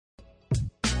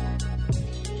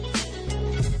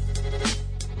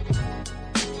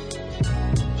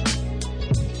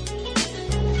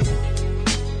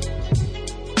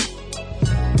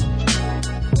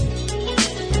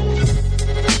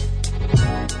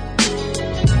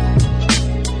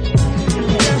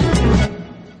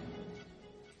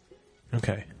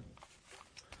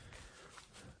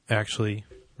actually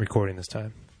recording this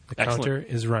time. The Excellent. counter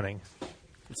is running.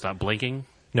 It's not blinking.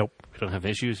 Nope. We don't have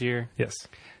issues here. Yes.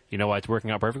 You know why it's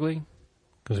working out perfectly?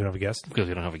 Because we don't have a guest. Because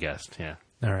we don't have a guest, yeah.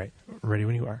 All right. Ready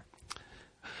when you are.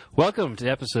 Welcome to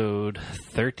episode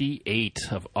 38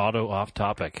 of Auto Off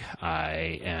Topic.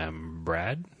 I am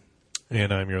Brad.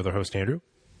 And I'm your other host, Andrew.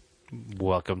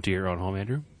 Welcome to your own home,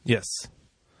 Andrew. Yes.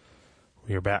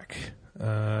 We are back.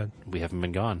 We haven't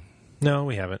been gone. No,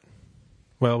 we haven't.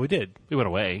 Well, we did. We went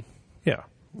away. Yeah.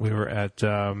 We were at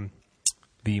the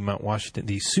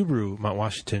Subaru Mount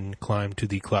Washington Climb to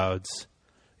the Clouds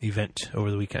event over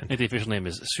the weekend. The official name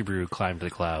is Subaru Climb to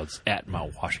the Clouds at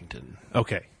Mount Washington.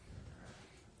 Okay.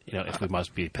 You know, if we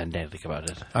must be pedantic about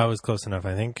it. I was close enough,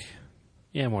 I think.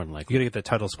 Yeah, more than You likely. got to get the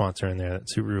title sponsor in there, that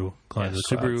Subaru Climb to the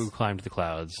Clouds. Subaru Climb to the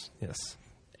Clouds Yes.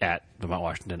 at the Mount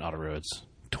Washington Auto Roads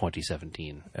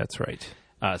 2017. That's right.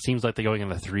 It seems like they're going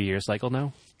on a 3-year cycle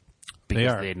now. They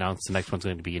Because are. they announced the next one's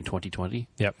going to be in 2020.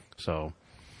 Yep. So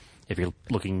if you're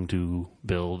looking to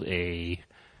build a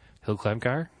hill climb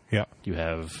car, Yeah. you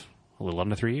have a little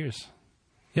under 3 years.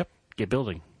 Yep. Get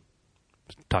building.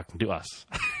 Talking to us.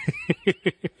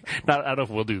 I don't know if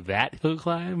we'll do that hill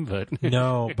climb, but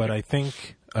No, but I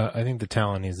think the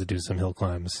talent needs to do some hill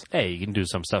climbs. hey, you can do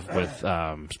some stuff with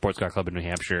Sports Car Club in New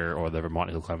Hampshire or the Vermont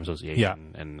Hill Climb Association,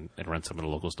 Yeah. and run some of the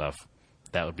local stuff.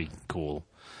 That would be cool.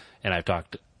 And I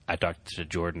talked to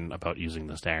Jordan about using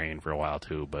the Starion for a while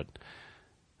too, but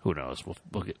who knows?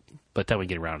 We'll get. By the time we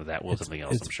get around to that, we'll have something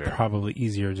else. It's I'm sure. probably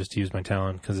easier just to use my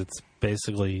talent because it's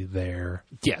basically there.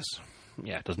 Yes.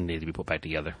 Yeah, it doesn't need to be put back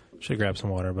together. Should grab some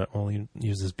water, but we'll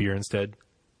use this beer instead.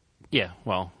 Yeah,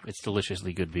 well, it's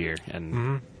deliciously good beer,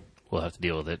 and we'll have to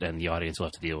deal with it, and the audience will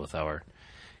have to deal with our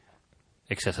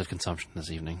excessive consumption this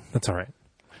evening. That's all right.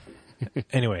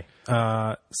 Anyway,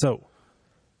 so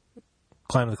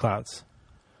Climb to the Clouds.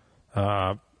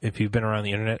 If you've been around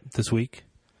the internet this week,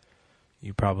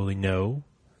 you probably know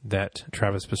that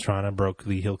Travis Pastrana broke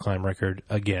the hill climb record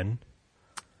again.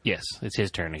 Yes, it's his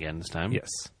turn again this time. Yes.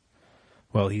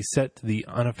 Well, he set the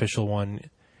unofficial one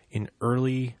in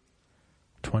early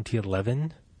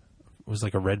 2011. It was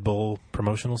like a Red Bull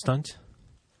promotional stunt.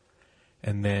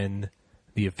 And then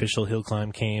the official hill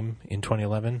climb came in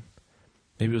 2011.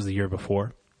 Maybe it was the year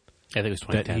before. I think it was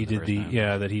 2010. That he did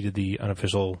that he did the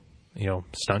unofficial,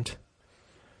 stunt.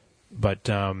 But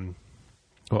well,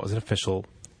 it was an official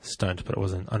stunt, but it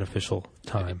was an unofficial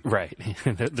time. Right.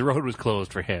 The road was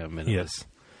closed for him. And Yes.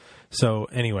 So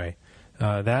anyway,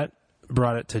 that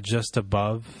brought it to just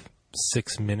above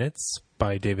 6 minutes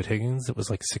by David Higgins. It was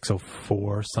like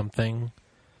 6:04 something.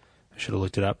 I should have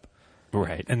looked it up.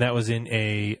 Right. And that was in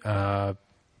a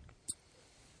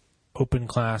open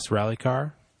class rally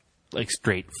car. Like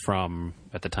straight from,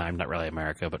 at the time, not Rally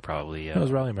America, but probably... It was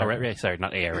Rally America. Sorry,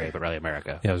 not ARA, but Rally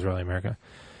America. Yeah, it was Rally America.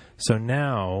 So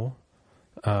now,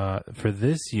 for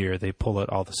this year, they pulled out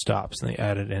all the stops and they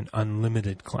added an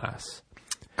unlimited class.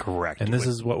 Correct. And this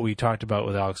is what we talked about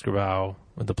with Alex Grabau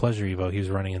with the Pleasure Evo. He was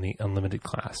running in the unlimited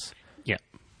class. Yeah,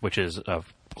 which is a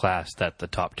class that the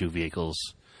top two vehicles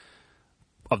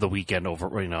of the weekend over,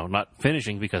 not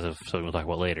finishing because of something we'll talk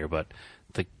about later, but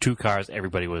the two cars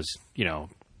everybody was,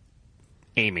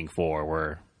 aiming for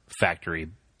were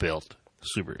factory-built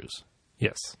Subarus.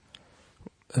 Yes.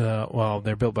 Well,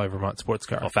 they're built by Vermont Sports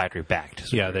Car. Oh, factory-backed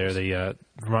Subarus. Yeah, they're the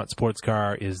Vermont Sports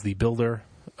Car is the builder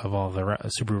of all the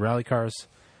Subaru rally cars.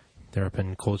 They're up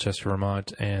in Colchester,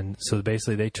 Vermont, and so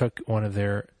basically they took one of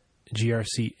their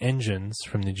GRC engines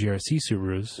from the GRC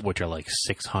Subarus, Which are like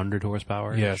 600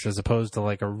 horsepower. yes, as opposed to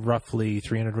like a roughly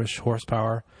 300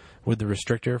 horsepower with the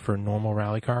restrictor for a normal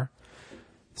rally car.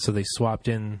 So they swapped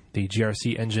in the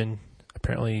GRC engine,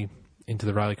 apparently into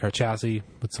the rally car chassis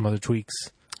with some other tweaks.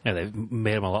 Yeah, they've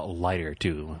made them a lot lighter,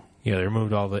 too. Yeah, they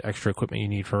removed all the extra equipment you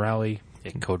need for rally.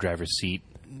 Co-driver's seat,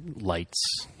 lights.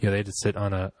 Yeah, they had to sit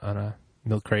on a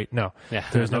milk crate. No, Yeah,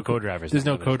 there's no co-drivers. There's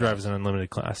no co-drivers in unlimited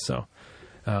class. So,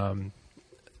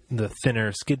 the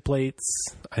thinner skid plates,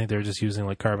 I think they're just using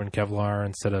like carbon Kevlar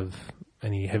instead of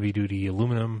any heavy duty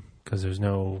aluminum because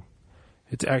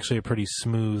it's actually a pretty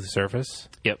smooth surface.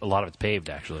 Yep, a lot of it's paved,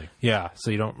 actually. Yeah,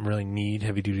 so you don't really need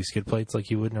heavy duty skid plates like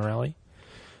you would in a rally.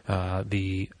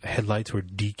 The headlights were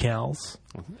decals.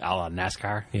 A la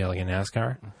NASCAR. Yeah, like a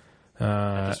NASCAR.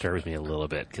 That disturbs me a little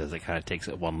bit because it kind of takes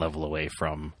it one level away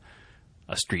from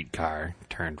a street car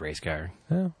turned race car.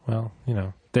 Yeah, well,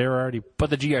 they're already. But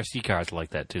the GRC cars are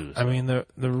like that too. So. I mean, the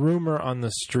rumor on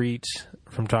the street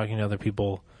from talking to other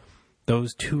people,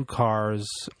 those two cars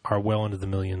are well into the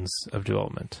millions of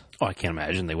development. Oh, I can't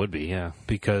imagine they would be. Yeah,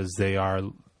 because they are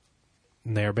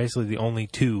basically the only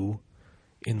two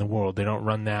in the world. They don't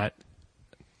run that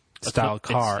style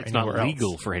car It's anywhere not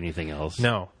legal else. for anything else.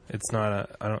 No, it's not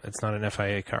it's not an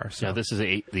FIA car. So Now, this is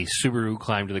the Subaru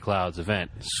Climb to the Clouds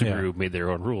event. Subaru made their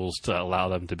own rules to allow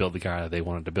them to build the car that they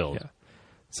wanted to build. yeah.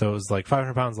 So it was like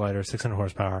 500 pounds lighter, 600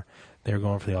 horsepower. They were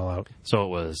going for the all out. So it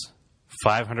was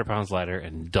 500 pounds lighter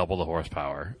and double the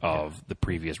horsepower of the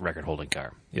previous record-holding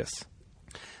car. Yes.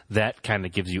 That kind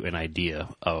of gives you an idea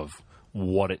of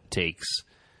what it takes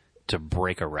to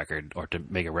break a record or to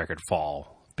make a record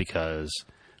fall, because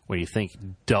when you think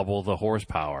double the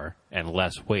horsepower and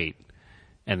less weight,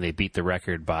 and they beat the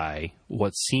record by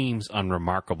what seems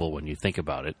unremarkable when you think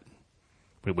about it,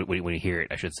 when you hear it,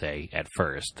 I should say, at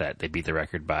first, that they beat the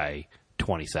record by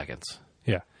 20 seconds.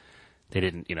 Yeah. They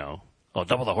didn't,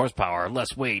 double the horsepower,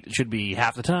 less weight, it should be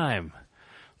half the time.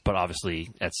 But obviously,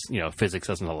 that's, physics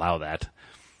doesn't allow that,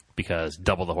 because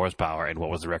double the horsepower, and what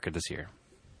was the record this year?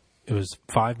 It was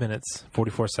 5 minutes,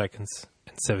 44 seconds,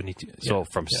 and 72. So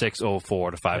from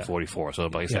 6:04 to 5:44. So,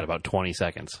 like I said, about 20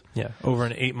 seconds. Yeah, over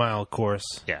an 8-mile course.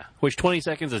 Yeah, which 20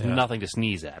 seconds is nothing to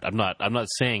sneeze at. I'm not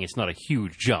saying it's not a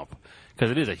huge jump,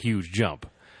 because it is a huge jump.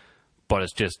 But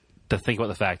it's just to think about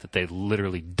the fact that they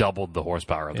literally doubled the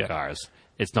horsepower of the cars.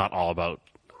 It's not all about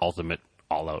ultimate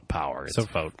all-out power. It's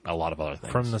about a lot of other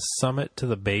things. From the summit to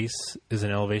the base is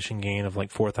an elevation gain of like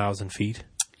 4,000 feet.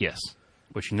 Yes.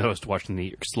 Which you noticed watching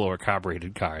the slower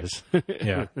carbureted cars.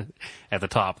 Yeah. At the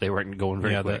top, they weren't going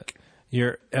very quick.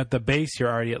 You're at the base. You're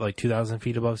already at like 2,000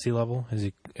 feet above sea level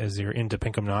as you're into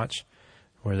Pinkham Notch,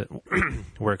 where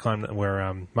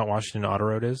Mount Washington Auto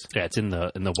Road is. Yeah, it's in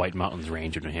the White Mountains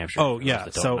range of New Hampshire. Oh yeah.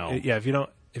 So know. if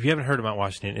you haven't heard of Mount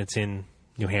Washington, it's in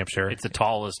New Hampshire. It's the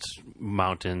tallest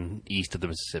mountain east of the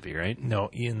Mississippi, right? No,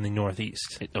 in the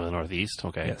northeast. The northeast?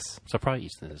 Okay. Yes. So probably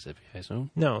east of the Mississippi, I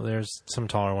assume? No, there's some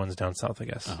taller ones down south, I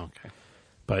guess. Oh, okay.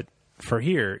 But for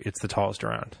here, it's the tallest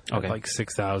around. Okay. At like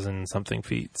 6,000 something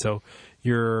feet. So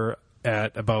you're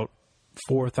at about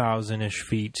 4,000-ish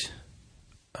feet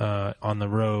on the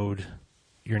road.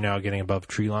 You're now getting above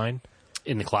tree line.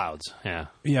 In the clouds, yeah.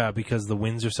 Yeah, because the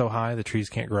winds are so high, the trees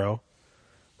can't grow.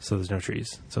 So there's no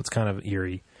trees. So it's kind of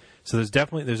eerie. So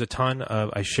there's a ton of,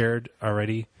 I shared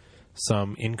already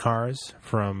some in-cars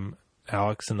from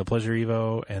Alex in the Pleasure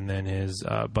Evo, and then his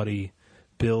buddy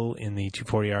Bill in the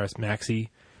 240RS Maxi,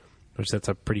 which that's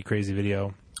a pretty crazy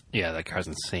video. Yeah, that car's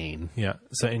insane. Yeah.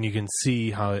 So, and you can see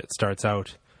how it starts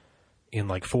out in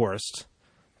like forest,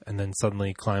 and then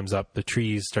suddenly climbs up. The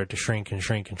trees start to shrink and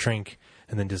shrink and shrink,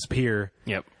 and then disappear.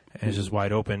 Yep. And it's just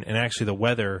wide open. And actually, the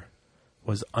weather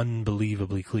was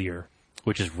unbelievably clear,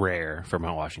 which is rare for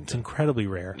Mount It's Washington. incredibly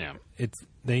rare. Yeah.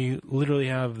 They literally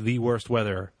have the worst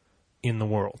weather in the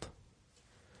world.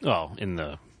 Oh,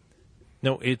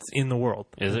 No, it's in the world.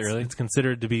 Is it really? It's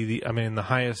considered to be the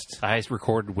highest. the highest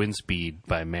recorded wind speed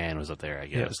by man was up there, I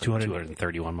guess. Yeah, it was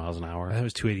 231 miles an hour. I think it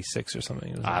was 286 or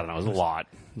something. I don't know. It was a lot.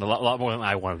 A lot more than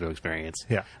I wanted to experience.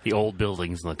 Yeah. The old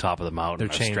buildings on the top of the mountain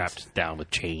They're are chains. strapped down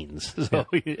with chains. So,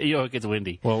 it gets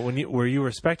windy. Well, where you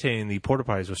were spectating, the porta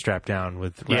potties were strapped down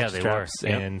with ratchet they straps were.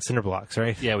 Yep. and cinder blocks,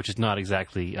 right? Yeah, which is not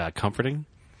exactly comforting.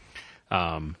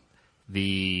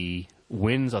 The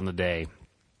winds on the day,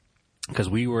 because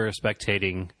we were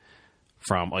spectating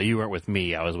from, you weren't with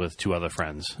me, I was with two other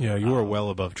friends. Yeah, you were well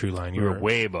above tree line. We were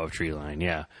way above tree line,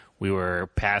 yeah. We were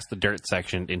past the dirt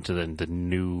section into the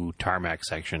new tarmac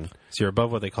section. So you're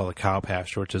above what they call the cow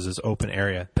pasture, which is this open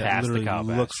area that Past the literally cow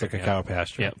looks pasture, like a cow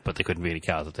pasture. Yeah, but they couldn't be any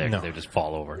cows up there because No. they would just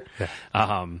fall over.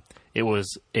 Yeah. It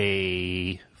was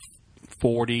a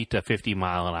 40 to 50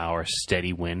 mile an hour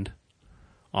steady wind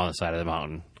on the side of the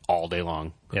mountain all day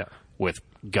long. Yeah. With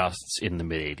gusts in the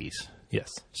mid 80s. Yes.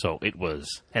 So it was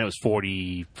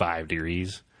 45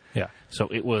 degrees. Yeah. So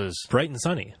it was Bright and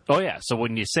sunny. Oh yeah. So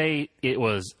when you say it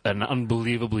was an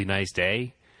unbelievably nice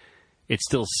day, it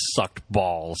still sucked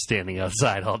balls standing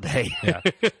outside all day. Yeah.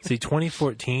 See,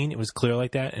 2014, it was clear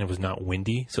like that, and it was not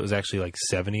windy, so it was actually like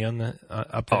 70 on the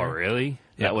up there. Oh really?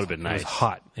 Yeah, That would have been nice. It was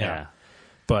hot. Yeah.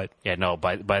 But Yeah, no,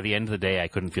 by the end of the day, I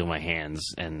couldn't feel my hands,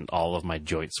 and all of my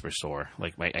joints were sore.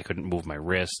 Like, I couldn't move my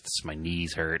wrists, my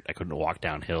knees hurt, I couldn't walk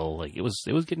downhill. Like, it was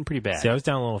getting pretty bad. see, I was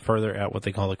down a little further at what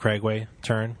they call the Cragway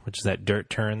turn, which is that dirt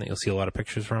turn that you'll see a lot of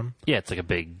pictures from. Yeah, it's like a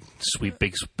big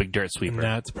dirt sweeper. And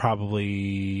that's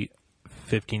probably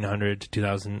 1,500 to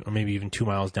 2,000, or maybe even 2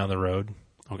 miles down the road.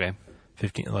 Okay.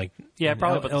 15, like Yeah,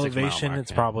 probably about the 6 mile elevation. mark,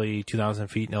 It's yeah. probably 2,000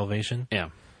 feet in elevation. Yeah.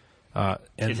 And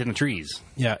It's in the trees.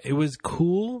 yeah, it was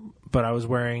cool, but I was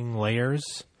wearing layers,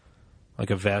 like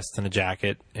a vest and a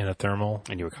jacket and a thermal.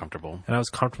 And you were comfortable. And I was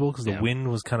comfortable because the Yeah. wind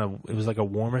was it was like a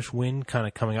warmish wind kind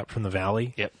of coming up from the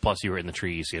valley. Yep. Plus, you were in the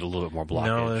trees, so you had a little bit more blockage.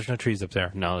 No, there's no trees up there.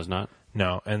 No, there's not.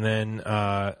 No. And then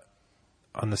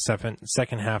on the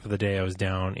second half of the day, I was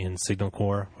down in Signal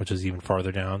Corps, which is even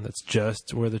farther down. That's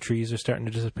just where the trees are starting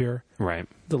to disappear. Right.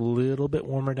 It's a little bit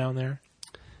warmer down there.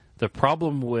 The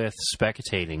problem with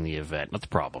spectating the event, not the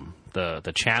problem,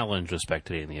 the challenge with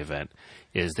spectating the event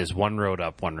is there's one road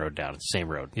up, one road down. It's the same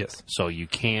road. Yes. So you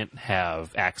can't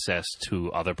have access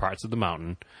to other parts of the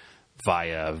mountain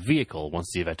via vehicle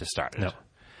once the event has started. No.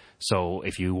 So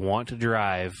if you want to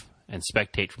drive and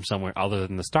spectate from somewhere other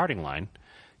than the starting line,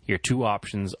 your two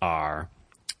options are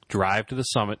drive to the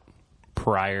summit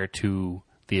prior to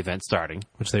the event starting,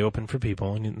 Which they open for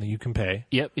people, and you can pay.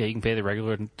 Yep, yeah, you can pay the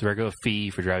regular fee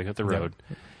for driving up the road.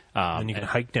 And you can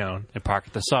hike down. And park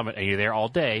at the summit, and you're there all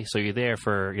day, so you're there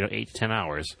for 8 to 10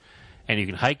 hours, and you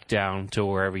can hike down to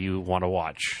wherever you want to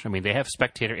watch. I mean, they have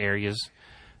spectator areas.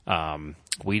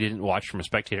 We didn't watch from a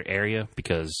spectator area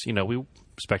because we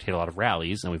spectate a lot of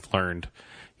rallies, and we've learned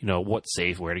what's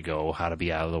safe, where to go, how to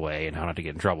be out of the way, and how not to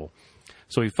get in trouble.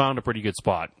 So we found a pretty good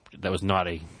spot that was not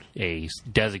a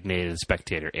designated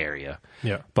spectator area.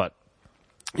 Yeah. But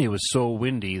it was so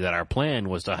windy that our plan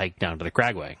was to hike down to the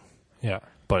Cragway. Yeah.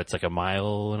 But it's like 1.5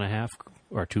 mile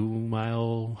or 2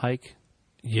 mile hike.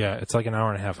 Yeah, it's like an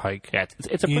hour and a half hike. Yeah,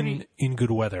 it's a pretty in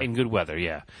good weather. in good weather.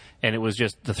 Yeah, and it was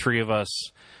just the three of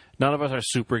us. None of us are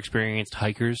super experienced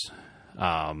hikers.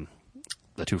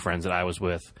 The two friends that I was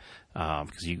with,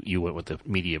 because you went with the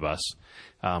media bus.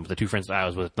 The two friends that I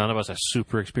was with, none of us are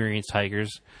super experienced hikers,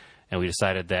 and we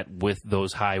decided that with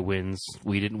those high winds,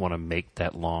 we didn't want to make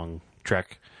that long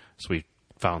trek, so we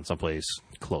found someplace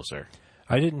closer.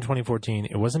 I did in 2014.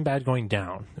 It wasn't bad going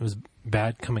down. It was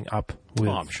bad coming up with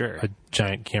I'm sure. a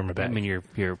giant camera bag. I mean,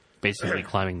 you're basically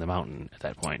climbing the mountain at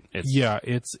that point.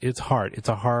 It's hard. It's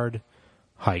a hard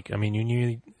hike. I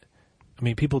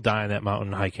mean, people die on that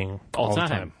mountain hiking all the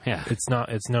time. Yeah.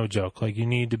 It's no joke. Like, you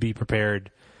need to be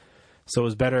prepared. So it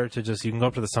was better to you can go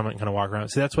up to the summit and kind of walk around.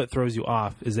 See, that's what throws you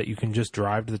off, is that you can just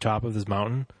drive to the top of this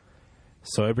mountain.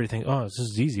 So everybody thinks, oh, this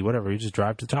is easy, whatever. You just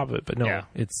drive to the top of it. But no,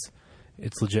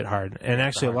 it's legit hard. And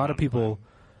actually, a lot of people,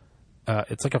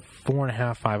 it's like a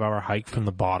 4.5, 5 hour hike from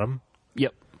the bottom.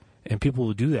 Yep. And people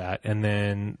will do that. And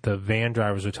then the van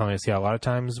drivers are telling us, a lot of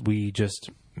times we just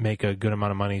make a good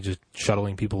amount of money just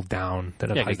shuttling people down that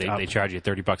have Yeah, because hiked up. they charge you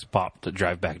 $30 a pop to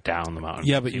drive back down the mountain.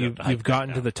 Yeah, but So you've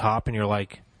gotten to the top and you're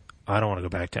like, I don't want to go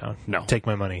back down. No. Take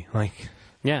my money. Like,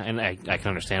 yeah, and I can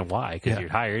understand why, because you're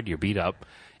tired, you're beat up.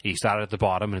 You started at the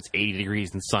bottom, and it's 80 degrees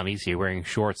and sunny, so you're wearing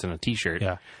shorts and a T-shirt.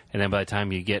 Yeah. And then by the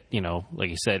time you get, like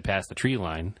you said, past the tree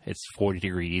line, it's 40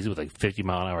 degrees with like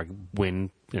 50-mile-an-hour wind,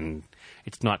 and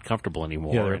it's not comfortable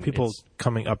anymore. yeah, there are and people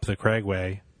coming up the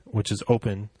Cragway, which is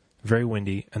open, very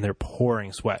windy, and they're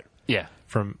pouring sweat. Yeah.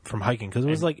 From hiking, because it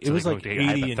was like so they go 80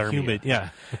 and hypothermia. humid. Yeah.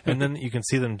 And then you can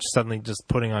see them suddenly just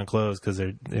putting on clothes because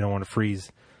they don't want to freeze.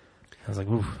 I was like,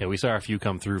 oof. Yeah, we saw a few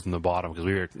come through from the bottom because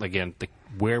we were, again,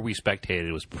 where we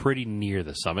spectated was pretty near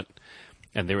the summit,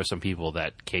 and there were some people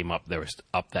that came up that was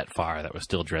up that far that were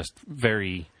still dressed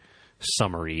very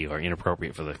summery or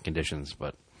inappropriate for the conditions,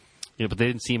 but but they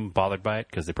didn't seem bothered by it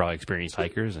because they probably experienced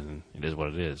hikers, and it is what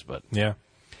it is. But Yeah.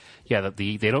 yeah,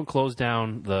 they don't close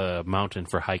down the mountain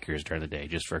for hikers during the day,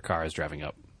 just for cars driving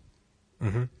up.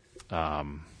 Mm-hmm.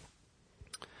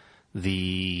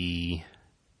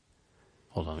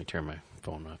 Hold on, let me turn my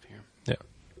phone off here. Yeah.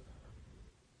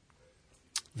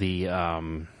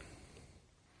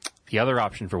 The other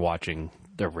option for watching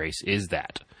the race is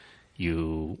that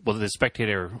the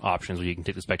spectator options where you can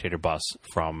take the spectator bus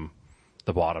from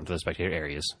the bottom to the spectator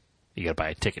areas. You got to buy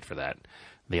a ticket for that.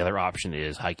 The other option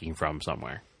is hiking from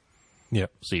somewhere. Yeah.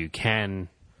 So you can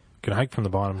Hike from the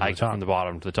bottom to the hike top. from the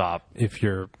bottom to the top if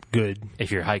you're good. if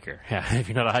you're a hiker. Yeah, if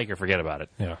you're not a hiker, forget about it.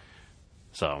 Yeah.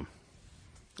 So,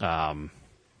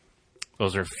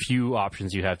 those are a few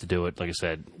options you have to do it. Like I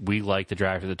said, we like to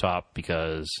drive to the top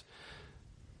because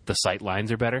the sight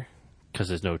lines are better because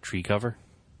there's no tree cover.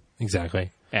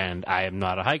 Exactly. And I am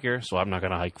not a hiker, so I'm not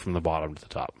going to hike from the bottom to the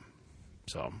top.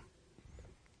 So,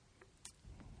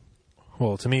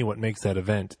 Well, to me, what makes that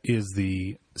event is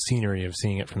the scenery of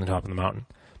seeing it from the top of the mountain.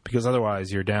 Because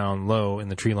otherwise, you're down low in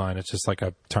the tree line. It's just like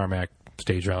a tarmac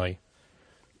stage rally.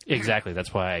 exactly.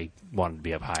 That's why I wanted to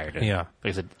be up higher. Yeah. Like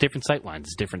I said, different sight lines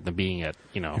is different than being at,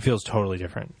 It feels totally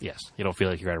different. yes, you don't feel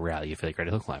like you're at a rally. You feel like you're at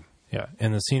a hill climb. Yeah.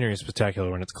 And the scenery is spectacular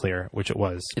when it's clear, which it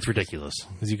was. It's ridiculous.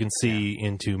 Because you can see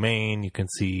into Maine. You can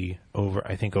see over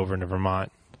into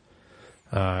Vermont.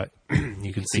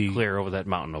 You can see Clear over that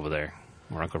mountain over there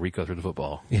where Uncle Rico threw the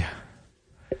football. Yeah.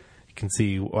 You can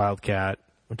see Wildcat,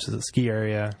 which is a ski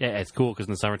area. Yeah, it's cool because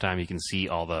in the summertime you can see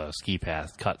all the ski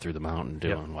paths cut through the mountain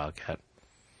doing Wildcat,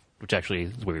 which actually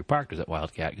is where we parked, was at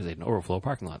Wildcat because they had an overflow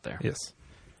parking lot there. Yes.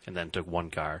 And then took one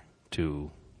car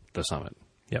to the summit.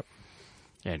 Yep.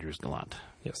 Andrews Gallant.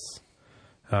 Yes.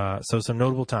 So some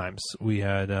notable times. We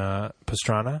had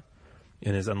Pastrana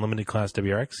in his Unlimited Class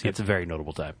WRX. It's a very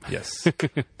notable time. Yes.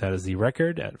 That is the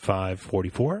record at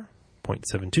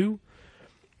 5:44.72.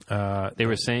 They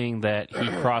were saying that he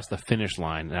crossed the finish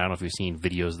line, and I don't know if you've seen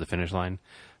videos of the finish line,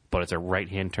 but it's a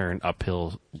right-hand turn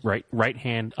uphill,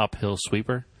 right-hand uphill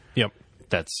sweeper. Yep.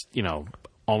 That's,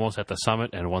 almost at the summit,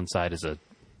 and one side is a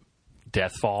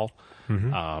death fall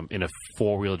in a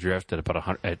four-wheel drift at about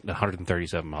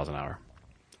 137 miles an hour,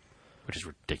 which is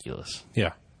ridiculous.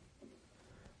 Yeah.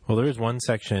 Well, there is one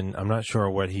section, I'm not sure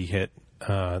what he hit.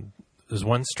 There's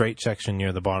one straight section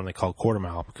near the bottom they call quarter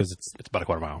mile because it's about a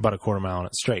quarter mile. About a quarter mile and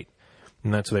it's straight.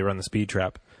 And that's where they run the speed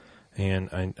trap. And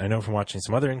I know from watching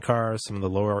some other end cars, some of the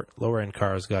lower end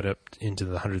cars got up into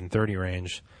the 130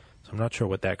 range. So I'm not sure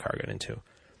what that car got into.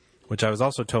 Which I was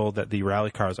also told that the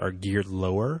rally cars are geared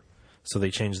lower, so they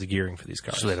changed the gearing for these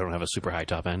cars. So they don't have a super high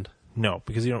top end? No,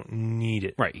 because you don't need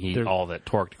it. Right, you need all that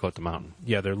torque to go up the mountain.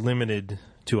 Yeah, they're limited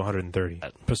to 130.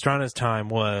 Pastrana's time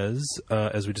was,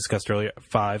 as we discussed earlier,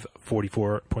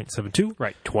 5:44.72.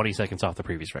 Right, 20 seconds off the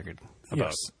previous record.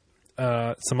 Yes.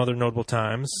 Some other notable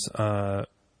times.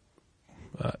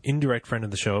 Indirect friend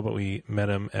of the show, but we met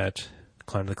him at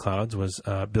Climb to the Clouds, was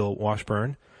Bill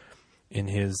Washburn in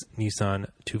his Nissan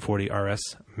 240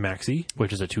 RS Maxi.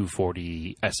 Which is a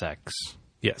 240 SX.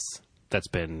 Yes. That's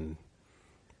been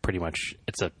pretty much,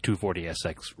 it's a 240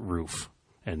 SX roof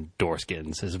and door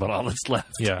skins is about all that's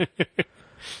left. Yeah.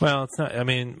 Well, it's not, I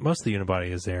mean, most of the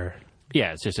unibody is there.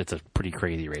 Yeah, it's a pretty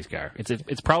crazy race car.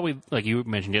 It's probably, like you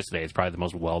mentioned yesterday, it's probably the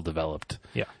most well-developed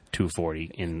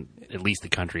 240 in at least the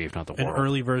country, if not the world. An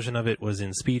early version of it was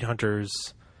in Speed Hunters.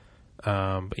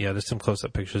 But yeah, there's some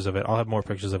close-up pictures of it. I'll have more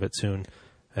pictures of it soon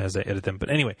as I edit them. But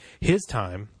anyway, his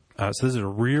time, so this is a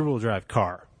rear-wheel drive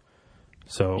car.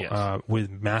 So Yes. with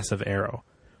massive aero.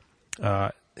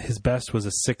 His best was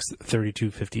a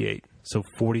 6:32.58. So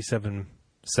 47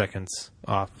 seconds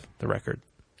off the record.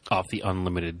 Off the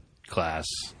unlimited class.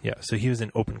 Yeah, so he was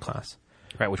in open class.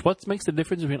 Right, what makes the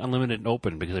difference between unlimited and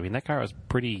open? Because, I mean, that car is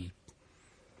pretty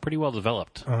well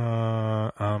developed.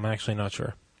 I'm actually not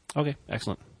sure. Okay,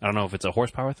 excellent. I don't know if it's a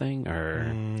horsepower thing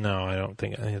or No, I don't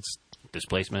think. I think it's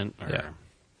displacement or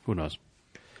who knows.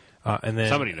 and then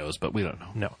Somebody knows, but we don't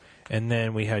know. No. And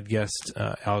then we had guest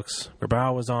Alex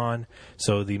Grabau was on.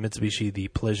 So the Mitsubishi, the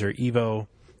Pleasure Evo,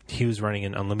 he was running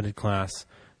an unlimited class.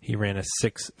 He ran a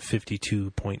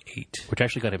 6:52.8. Which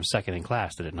actually got him second in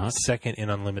class, did it not? Second in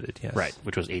unlimited, yes. Right,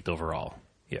 which was 8th overall.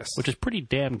 Yes. Which is pretty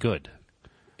damn good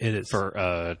it is. for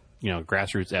a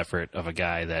grassroots effort of a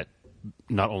guy that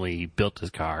not only built his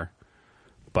car,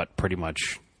 but pretty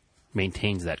much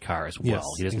maintains that car as well. Yes,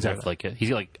 He doesn't exactly. have he's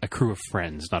got like a crew of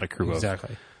friends, not a crew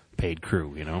Exactly. of paid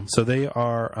crew, So they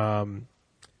are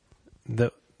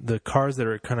the cars that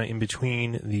are kind of in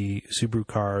between the Subaru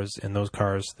cars and those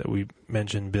cars that we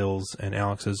mentioned, Bill's and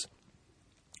Alex's.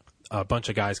 A bunch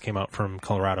of guys came out from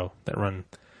Colorado that run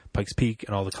Pikes Peak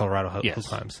and all the Colorado hill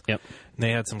climbs. Yep. And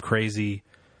they had some crazy,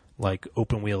 like,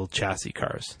 open-wheel chassis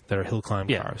cars that are hill climb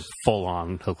Yeah, cars.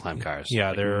 full-on hill climb cars. Yeah,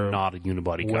 Like, they're not a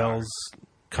unibody car. Wells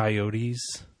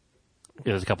Coyotes.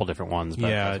 There's a couple different ones. But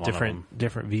Yeah, that's one of them.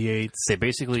 different V8s. They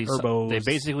basically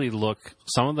turbos. look.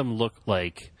 Some of them look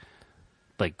like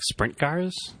sprint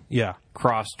cars Yeah,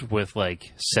 crossed with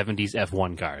like 70s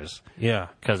F1 cars yeah.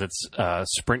 because it's a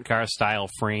sprint car style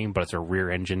frame, but it's a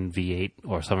rear engine V8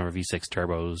 or some are V6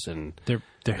 turbos, and They're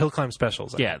hill climb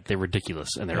specials. yeah, they're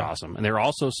ridiculous and they're Yeah. awesome. And there are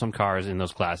also some cars in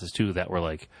those classes too that were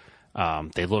like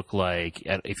they look like,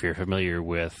 if you're familiar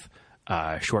with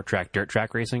short track dirt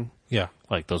track racing, Yeah.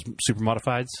 like those super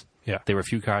modifieds. Yeah. There were a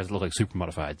few cars that looked like super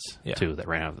modifieds Yeah. too that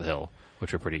ran out of the hill,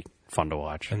 which were pretty fun to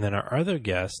watch. And then our other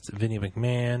guest, Vinny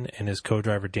McMahon, and his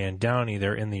co-driver Dan Downey,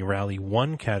 they're in the Rally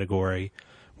 1 category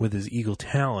with his Eagle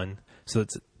Talon. So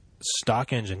it's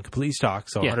stock engine, completely stock,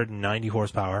 so 190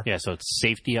 horsepower. Yeah, so it's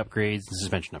safety upgrades and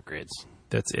suspension upgrades.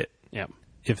 That's it, Yeah.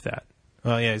 if that.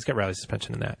 Well, yeah, he's got rally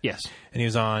suspension in that. Yes. And he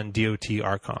was on DOT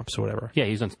R-Comps or whatever. Yeah,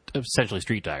 he's on essentially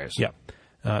street tires. Yeah.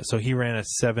 So he ran a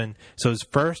 7. So his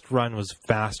first run was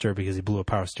faster because he blew a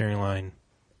power steering line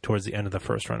towards the end of the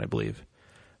first run, I believe.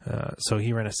 So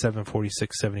he ran a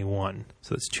 7:46.71.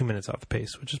 So that's 2 minutes off the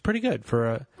pace, which is pretty good for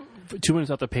a 2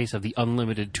 minutes off the pace of the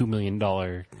unlimited $2 million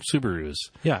Subarus.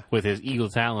 Yeah. With his Eagle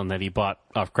Talon that he bought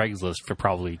off Craigslist for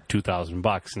probably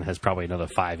 $2,000 and has probably another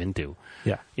 5 into.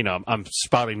 Yeah. I'm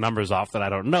spouting numbers off that I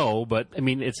don't know, but I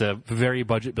mean, it's a very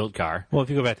budget built car. Well, if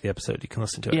you go back to the episode, you can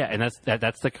listen to it. Yeah, and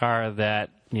that's the car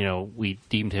that, we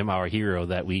deemed him our hero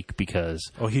that week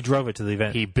because Oh, he drove it to the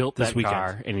event. he built this that weekend.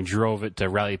 car and he drove it to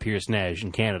Rally Pierce Neige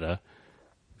in Canada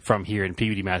from here in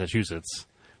Peabody, Massachusetts,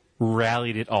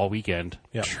 rallied it all weekend,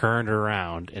 Yeah. turned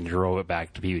around, and drove it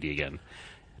back to Peabody again.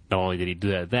 Not only did he do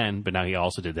that then, but now he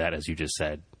also did that, as you just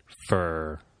said,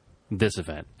 for this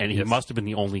event. And he Yes. must have been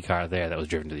the only car there that was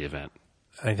driven to the event.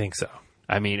 I think so.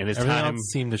 I mean, and Everything else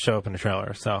seemed to show up in the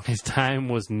trailer. So his time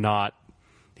was not.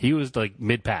 He was like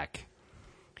mid-pack.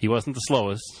 He wasn't the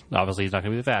slowest. Obviously, he's not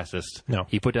going to be the fastest. No.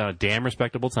 He put down a damn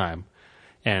respectable time.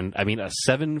 And, I mean, a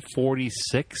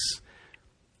 7:46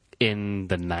 in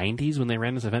the 90s when they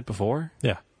ran this event before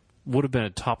yeah, would have been a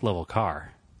top-level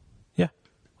car. yeah,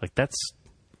 Like, that's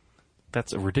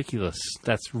a ridiculous.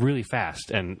 That's really fast.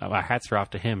 And our hats are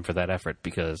off to him for that effort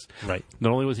because right.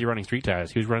 not only was he running street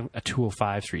tires, he was running a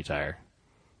 205 street tire.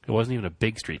 It wasn't even a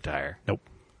big street tire. Nope.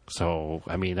 So,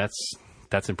 I mean,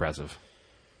 that's impressive.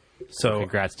 So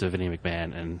Congrats to Vinnie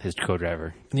McMahon and his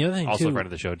co-driver. and the other thing Also too, friend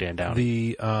of the show, Dan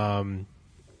Downey.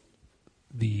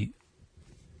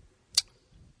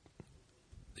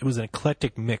 It was an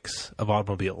eclectic mix of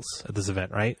automobiles at this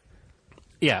event, right?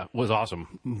 Yeah, it was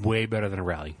awesome. Way better than a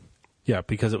rally. Yeah,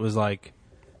 because it was like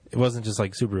it wasn't just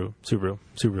like Subaru,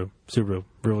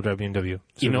 rear-wheel drive BMW.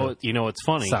 Subaru, You know what's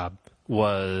funny Saab.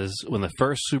 was when the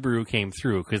first Subaru came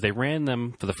through because they ran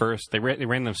them for the first. They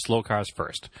ran them slow cars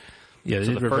first. Yeah, they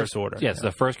So did the reverse first order. Yeah, so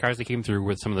the first cars that came through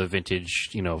with some of the vintage,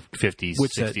 50s,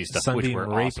 Which 60s stuff, Sunbeam which were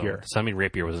Rapier. awesome. Sunbeam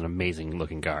Rapier was an amazing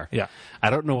looking car. Yeah.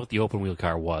 I don't know what the open wheel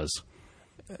car was.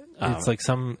 It's like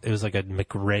it was like a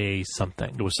McRae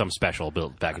something. It was some special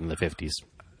built back in the 50s.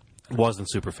 It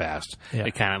wasn't super fast. Yeah.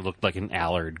 It kind of looked like an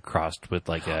Allard crossed with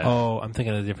like a... Oh, I'm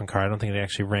thinking of a different car. I don't think it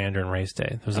actually ran during race day.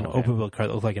 There was an Okay. open wheel car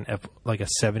that looked like like a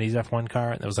 70s F1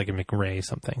 car, and it was like a McRae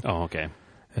something. Oh, okay.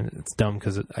 And it's dumb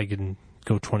because I can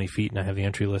go 20 feet and I have the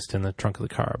entry list in the trunk of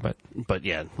the car. But But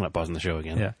yeah, I'm not pausing the show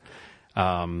again. yeah,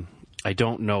 I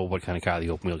don't know what kind of car the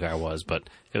open wheel car was, but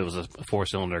it was a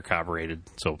 4-cylinder carbureted,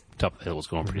 so top of the hill was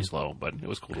going pretty slow, but it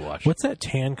was cool to watch. what's that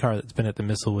tan car that's been at the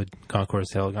Mistlewood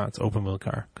Concourse Helagon? It's open wheel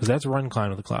car because that's Run Climb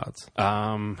with the Clouds.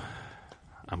 I'm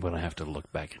going to have to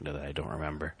look back into that. I don't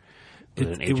remember. Was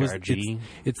it an HRG?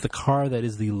 It's the car that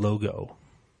is the logo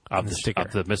Of the sticker.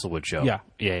 Of the Mistlewood show. Yeah.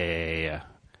 Yeah.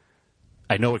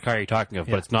 I know what car you're talking of,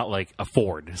 Yeah. but it's not like a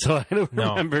Ford, so I don't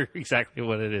No. remember exactly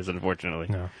what it is, unfortunately.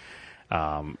 No.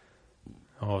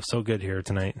 Oh, so good here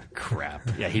tonight. Crap.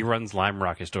 Yeah, he runs Lime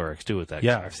Rock Historics, too, with that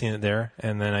Yeah, car. I've seen it there,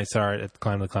 and then I saw it at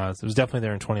Climb the Clouds. It was definitely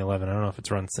there in 2011. I don't know if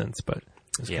it's run since, but it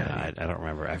was Yeah, kinda neat. I don't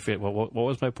remember. I forget, what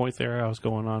was my point there I was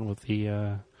going on with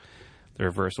the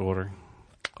reverse order?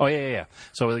 Oh, yeah.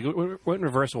 So we went in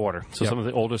reverse order. So Yep. some of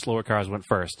the older, slower cars went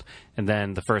first, and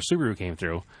then the first Subaru came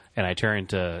through, and I turned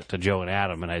to Joe and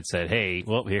Adam, and I'd said, hey,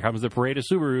 well, here comes the parade of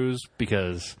Subarus,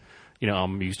 because...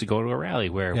 I'm used to go to a rally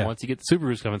where Yeah. once you get the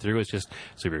Subarus coming through, it's just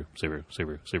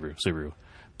Subaru.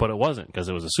 But it wasn't, because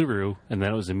it was a Subaru, and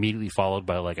then it was immediately followed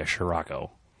by like a Scirocco,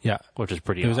 Yeah. which is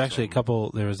pretty There was awesome. actually a couple.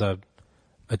 There was a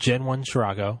Gen 1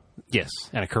 Scirocco Yes,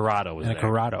 and a Corrado was and a there.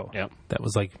 Corrado Yep. that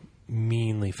was like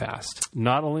meanly fast.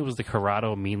 Not only was the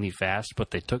Corrado meanly fast,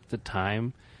 but they took the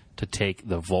time to take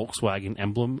the Volkswagen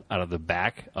emblem out of the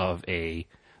back of a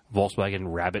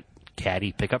Volkswagen Rabbit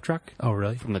Caddy pickup truck Oh,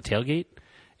 really? from the tailgate,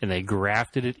 and they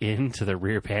grafted it into the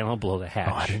rear panel below the hatch.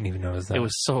 Oh, I didn't even notice that. It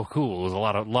was so cool. It was a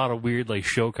lot of weird like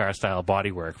show car style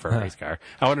bodywork for a race car.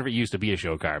 I wonder if it used to be a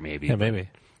show car. Maybe. Yeah, maybe.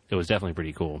 It was definitely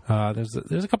pretty cool. There's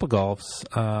a couple Golfs,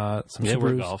 some Yeah,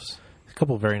 we're Subarus, Golfs. a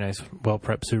couple very nice, well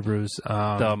prepped Subarus.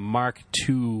 The Mark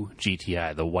II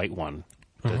GTI, the white one,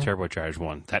 the Mm-hmm. turbocharged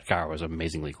one. That car was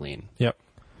amazingly clean. Yep.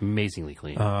 Amazingly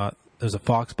clean. There's a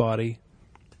Fox body.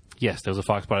 Yes, there was a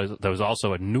Fox body. There was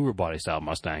also a newer body style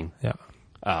Mustang, Yeah.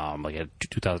 like a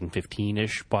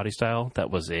 2015-ish body style. That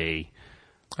was a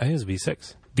I think it was a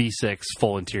V6 V6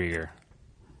 full interior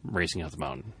racing out the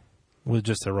mountain. with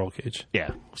just a roll cage. Yeah,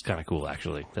 it was kind of cool,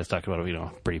 actually. Let's talk about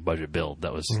a pretty budget build.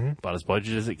 That was about as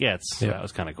budget as it gets. So Yeah. that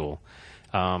was kind of cool.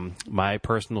 My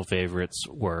personal favorites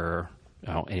were,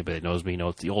 anybody that knows me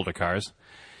knows the older cars.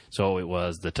 So it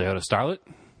was the Toyota Starlet,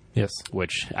 Yes.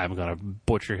 which I'm going to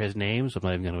butcher his name, so I'm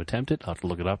not even going to attempt it. I'll have to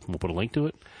look it up, and we'll put a link to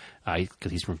it,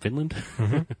 because he's from Finland.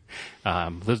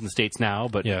 Lives in the States now,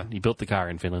 but Yeah. he built the car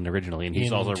in Finland originally, and he's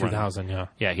In also run 2000, yeah.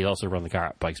 yeah, he also run the car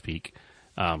at Pikes Peak.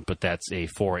 But that's a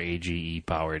 4AGE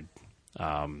powered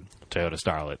Toyota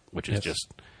Starlet, which is Yes.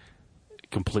 just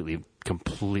completely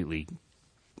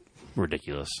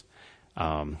ridiculous.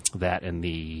 That and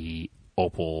the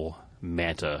Opel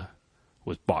Manta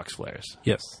with box flares.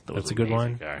 Yes. That was That's a an good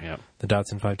amazing one. Car, yeah. The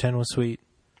Datsun 510 was sweet.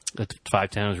 The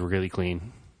 510 was really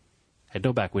clean. Had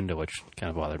no back window, which kind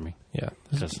of bothered me. Yeah.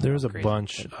 Just There was a crazy.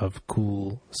 bunch of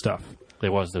cool stuff.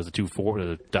 There was a 240,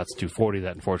 the Datsun 240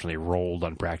 that unfortunately rolled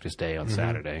on practice day on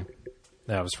Saturday.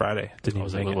 That was Friday. Didn't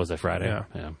even make it. Was it Friday?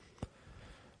 Yeah.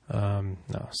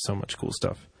 No, so much cool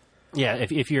stuff. Yeah,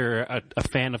 if you're a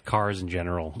fan of cars in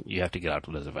general, you have to get out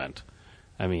to this event.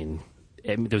 I mean,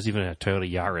 there was even a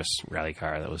Toyota Yaris rally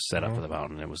car that was set up for the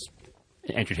mountain. It was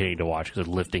entertaining to watch because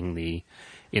they're lifting the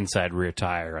inside rear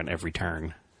tire on every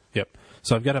turn. Yep.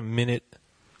 So I've got a minute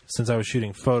since I was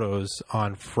shooting photos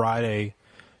on Friday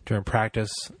during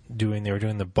practice. They were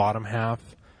doing the bottom half.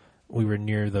 We were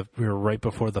right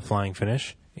before the flying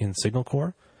finish in Signal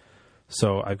Corps.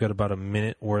 So I've got about a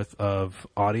minute worth of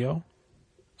audio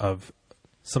of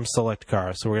some select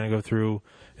cars. So we're going to go through.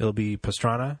 It'll be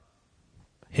Pastrana,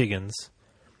 Higgins,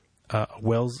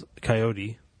 Wells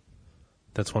Coyote.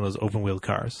 That's one of those open wheeled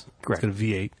cars. Correct. It's got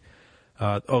a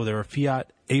V8. There were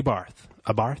Fiat Abarth.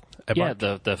 Yeah,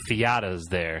 the Fiatas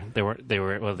there. They were They're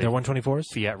 124s?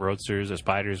 Fiat Roadsters or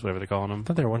Spiders, whatever they're calling them. I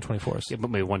thought they were 124s. Yeah, but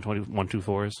maybe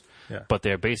 124s. Yeah. But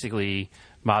they're basically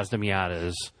Mazda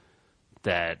Miatas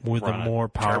that with the more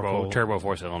powerful turbo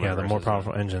four-cylinder. Yeah, the more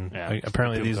powerful engine. Yeah,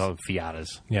 apparently these call them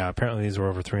Fiatas. Yeah, apparently these were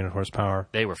over 300 horsepower.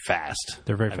 They were fast.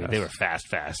 They're very fast. They were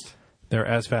fast. They're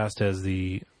as fast as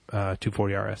the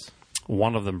 240 RS.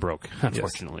 One of them broke,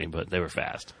 unfortunately, but they were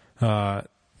fast.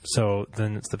 So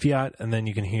then it's the Fiat, and then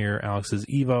you can hear Alex's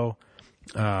Evo.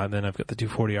 Then I've got the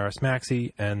 240 RS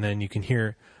Maxi, and then you can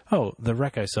hear, the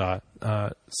wreck I saw.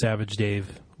 Savage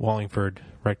Dave Wallingford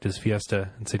wrecked his Fiesta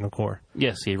in Signal Corps.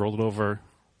 Yes, he rolled it over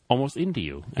almost into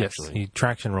you, actually. Yes, he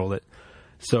traction rolled it.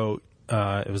 So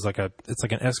it's like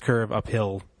an S-curve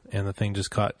uphill, and the thing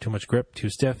just caught too much grip, too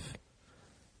stiff,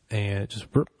 and it just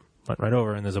went right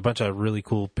over. And there's a bunch of really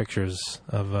cool pictures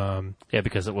of...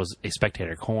 because it was a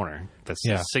spectator corner. The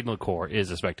Signal Corps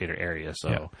is a spectator area,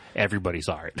 so everybody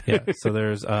saw it. Yeah, so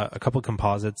there's a couple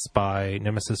composites by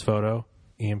Nemesis Photo,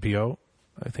 EMPO.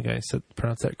 I think I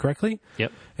pronounced that correctly.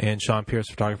 Yep. And Sean Pierce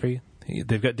Photography.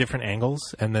 They've got different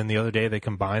angles, and then the other day they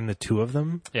combined the two of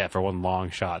them. Yeah, for one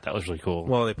long shot. That was really cool.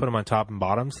 Well, they put them on top and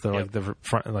bottom, so they're like the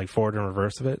front, like forward and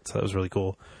reverse of it. So that was really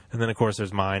cool. And then of course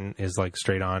there's mine is like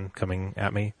straight on coming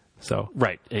at me. So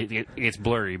right, it's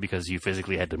blurry because you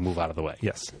physically had to move out of the way.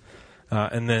 Yes.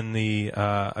 And then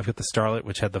I've got the Starlet,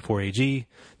 which had the 4AG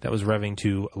that was revving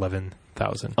to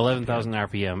 11,000. 11,000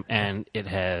 RPM, and it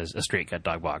has a straight cut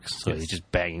dog box, so he's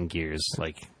just banging gears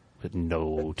like with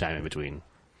no time in between.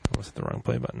 I almost hit the wrong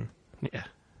play button. Yeah.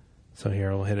 So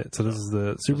here we'll hit it. So this is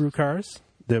the Subaru cars.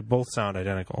 They both sound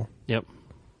identical. Yep.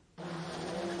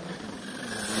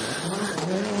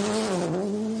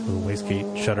 Little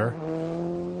wastegate shutter.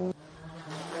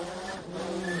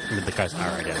 I mean, the cars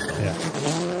are identical. Yeah.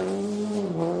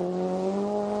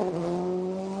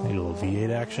 Need a little V8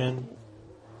 action.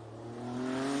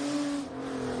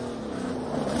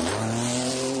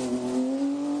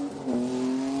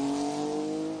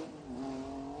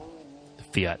 The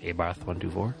Fiat Abarth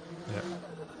 124. Yeah.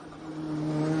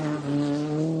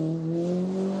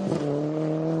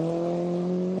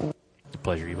 The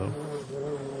Pleasure Evo.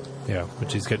 Yeah,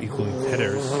 which has got equal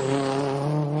headers.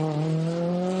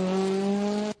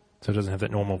 So it doesn't have that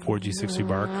normal 4G60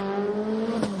 bark.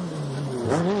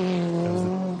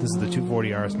 This is the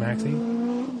 240 RS Maxi.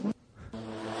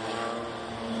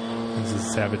 This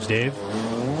is Savage Dave.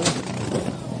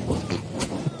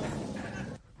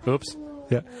 Oops.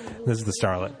 Yeah. This is the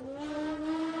Starlet.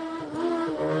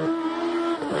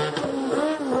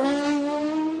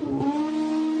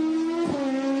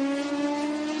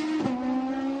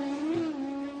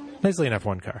 Nicely enough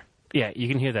one car. Yeah, you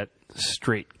can hear that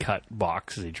straight cut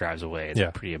box as he drives away.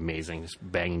 It's pretty amazing. Just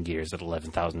banging gears at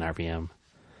 11,000 RPM.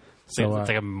 So it's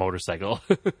like a motorcycle.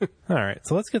 All right,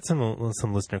 so let's get some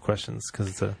listener questions because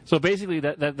it's a. So basically,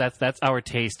 that's our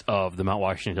taste of the Mount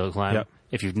Washington Hill Climb. Yep.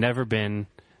 If you've never been,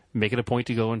 make it a point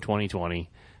to go in 2020.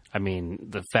 I mean,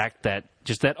 the fact that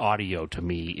just that audio to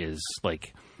me is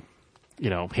like,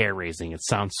 hair raising. It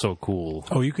sounds so cool.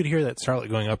 Oh, you could hear that Starlet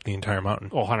going up the entire mountain.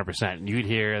 Oh, 100%. You could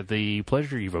hear the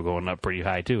Pleasure Evo going up pretty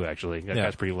high too. Actually,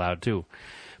 that's pretty loud too.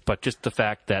 But just the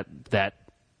fact that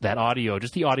audio,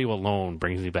 just the audio alone,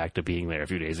 brings me back to being there a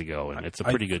few days ago, and it's a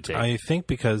pretty good take. I think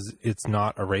because it's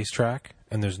not a racetrack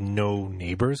and there's no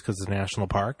neighbors because it's a national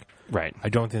park. Right. I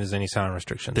don't think there's any sound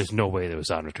restrictions. There's no way there was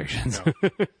sound restrictions. No.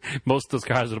 Most of those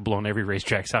cars would have blown every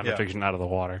racetrack sound restriction out of the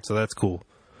water. So that's cool.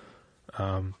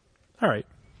 All right.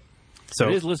 So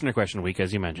it is listener question week,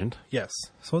 as you mentioned. Yes.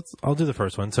 So I'll do the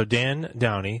first one. So Dan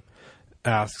Downey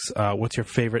asks, what's your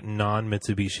favorite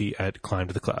non-Mitsubishi at Climb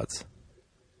to the Clouds?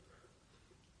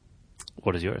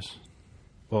 What is yours?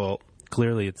 Well,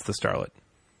 clearly it's the Starlet.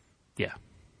 Yeah.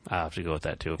 I'll have to go with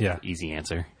that, too. Yeah. Easy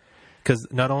answer. Because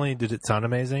not only did it sound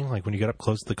amazing, like when you get up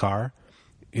close to the car,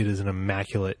 it is an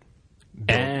immaculate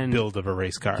build of a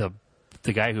race car. The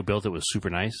the guy who built it was super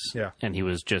nice. Yeah. And he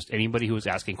was just, anybody who was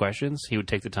asking questions, he would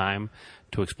take the time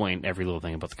to explain every little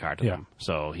thing about the car to them.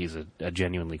 So he's a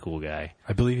genuinely cool guy.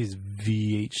 I believe he's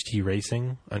VHT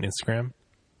Racing on Instagram.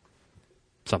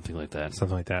 Something like that.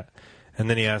 Something like that. And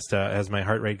then he asked, has my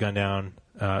heart rate gone down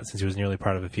since he was nearly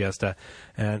part of a Fiesta?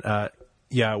 And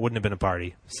yeah, it wouldn't have been a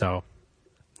party. So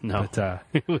No, but,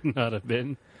 it would not have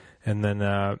been. And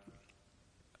then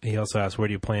he also asked, where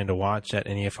do you plan to watch at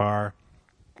NEFR?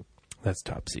 That's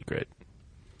top secret.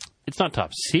 It's not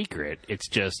top secret. It's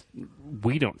just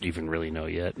we don't even really know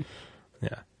yet.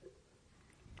 Yeah.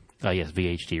 Yes,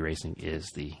 VHT Racing is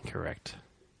the correct.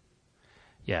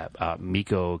 Yeah,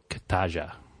 Miko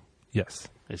Kataja. Yes.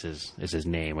 Is his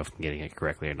name, if I'm getting it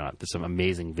correctly or not. There's some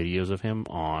amazing videos of him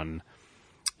on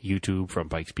YouTube from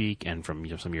Pikes Peak and from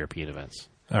some European events.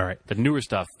 All right. The newer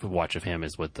stuff to watch of him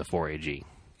is with the 4AG.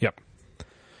 Yep.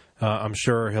 I'm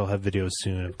sure he'll have videos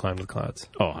soon of Climb the Clouds.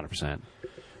 Oh, 100%.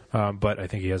 But I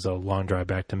think he has a long drive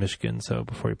back to Michigan, so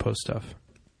before he posts stuff.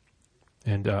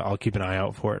 And I'll keep an eye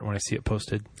out for it when I see it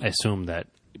posted. I assume that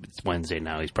it's Wednesday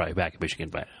now. He's probably back in Michigan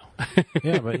by now.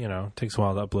 Yeah, but, it takes a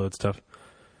while to upload stuff.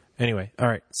 Anyway, all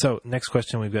right. So next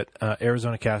question, we've got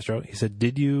Arizona Castro. He said,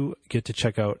 did you get to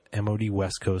check out MOD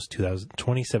West Coast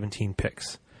 2017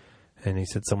 pics? And he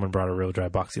said someone brought a real dry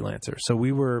boxy Lancer. So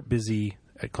we were busy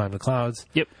at Climb the Clouds.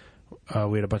 Yep.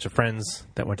 We had a bunch of friends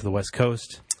that went to the West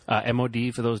Coast.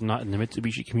 MOD, for those not in the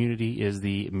Mitsubishi community, is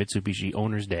the Mitsubishi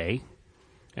Owners Day.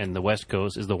 And the West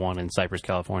Coast is the one in Cypress,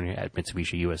 California at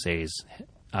Mitsubishi USA's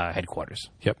headquarters.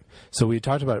 Yep. So we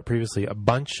talked about it previously. A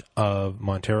bunch of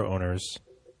Montero owners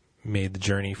made the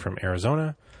journey from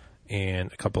Arizona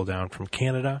and a couple down from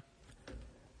Canada.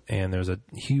 And there's a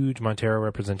huge Montero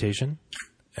representation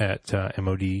at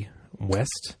MOD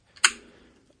West,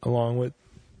 along with,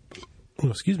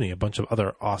 a bunch of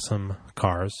other awesome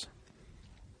cars.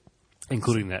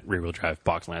 Including that rear-wheel drive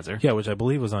box Lancer. Yeah, which I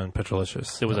believe was on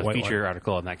Petrolicious. There was a feature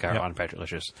article on that car on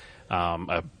Petrolicious.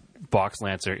 A box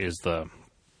Lancer is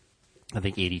I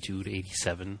think 82 to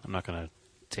 87. I'm not going to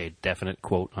say a definite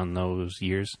quote on those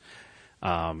years.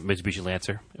 Mitsubishi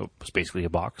Lancer, it was basically a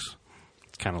box.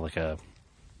 It's kind of like a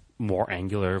more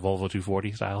angular Volvo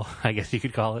 240 style, I guess you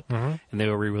could call it. Mm-hmm. And they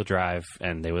were rear-wheel drive,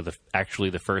 and they were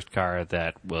actually the first car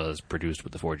that was produced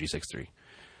with the 4G63.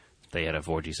 They had a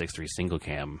 4G63 single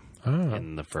cam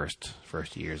in the first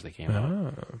years they came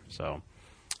out. So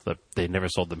they never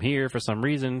sold them here for some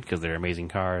reason because they're amazing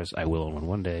cars. I will own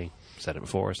one day. Said it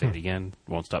before, say it again.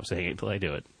 Won't stop saying it until I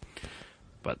do it.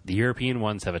 But the European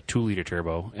ones have a 2-liter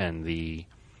turbo, and the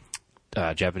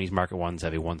Japanese market ones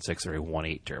have a 1.6 or a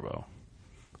 1.8 turbo.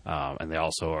 And they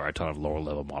also are a ton of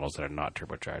lower-level models that are not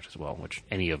turbocharged as well, which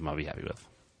any of them I'll be happy with.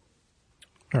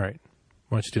 All right.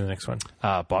 Why don't you do the next one?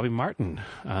 Bobby Martin.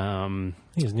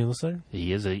 He's a new listener?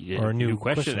 He is a new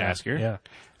question asker.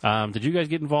 Yeah. Did you guys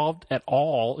get involved at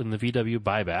all in the VW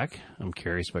buyback? I'm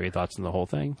curious about your thoughts on the whole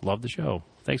thing. Love the show.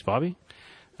 Thanks, Bobby.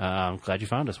 I'm glad you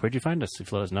found us. Where'd you find us?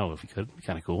 If you let us know, if you could.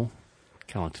 Kind of cool.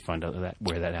 Kind of like to find out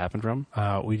where that happened from.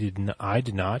 We did. I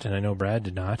did not, and I know Brad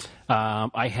did not.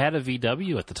 I had a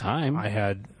VW at the time. I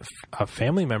had a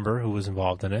family member who was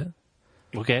involved in it.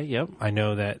 Okay, yep. I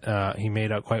know that he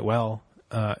made out quite well.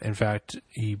 In fact,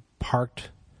 he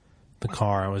parked the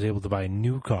car and was able to buy a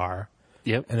new car.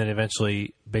 Yep. And then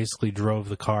eventually basically drove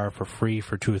the car for free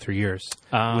for 2 or 3 years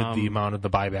with the amount of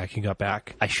the buyback he got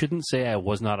back. I shouldn't say I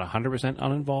was not 100%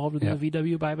 uninvolved in the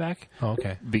VW buyback. Oh,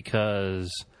 okay.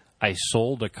 Because I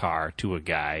sold a car to a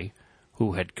guy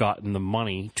who had gotten the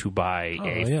money to buy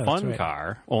a fun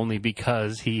car only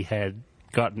because he had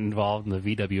gotten involved in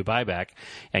the VW buyback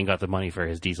and got the money for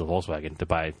his diesel Volkswagen to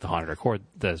buy the Honda Accord,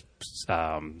 the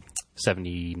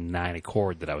 79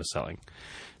 Accord that I was selling.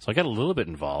 So I got a little bit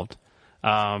involved.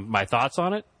 My thoughts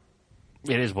on it?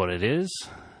 It is what it is.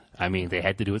 I mean, they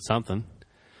had to do it something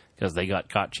because they got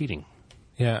caught cheating.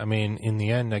 Yeah, I mean, in the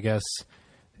end, I guess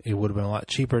it would have been a lot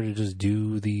cheaper to just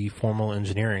do the formal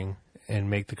engineering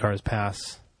and make the cars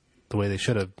pass the way they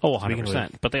should have. Oh,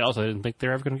 100%. But they also didn't think they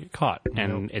were ever going to get caught.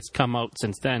 And it's come out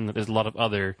since then that there's a lot of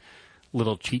other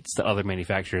little cheats that other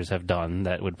manufacturers have done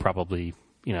that would probably,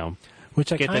 which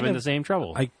get them in the same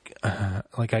trouble. I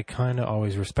kind of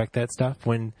always respect that stuff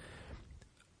when,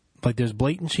 there's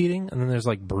blatant cheating and then there's,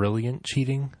 brilliant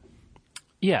cheating.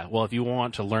 Yeah, well, if you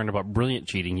want to learn about brilliant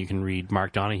cheating, you can read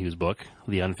Mark Donohue's book,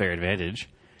 The Unfair Advantage,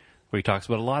 where he talks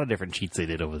about a lot of different cheats they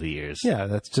did over the years. Yeah,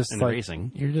 that's just in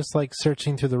racing. You're just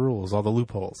searching through the rules, all the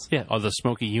loopholes. Yeah, all the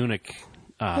Smokey Eunuch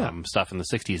stuff in the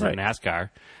 60s in NASCAR.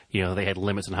 They had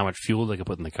limits on how much fuel they could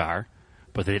put in the car,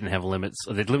 but they didn't have limits.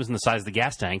 They had limits in the size of the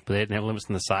gas tank, but they didn't have limits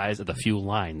in the size of the fuel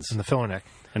lines. And the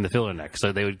filler neck.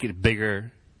 So they would get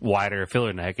bigger wider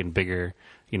filler neck and bigger,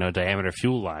 diameter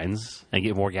fuel lines and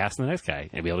get more gas than the next guy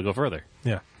and be able to go further.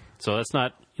 Yeah. So that's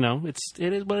not,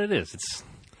 it is what it is.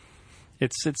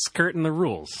 It's skirting the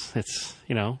rules. It's,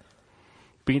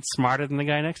 being smarter than the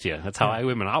guy next to you. That's how I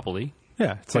win Monopoly.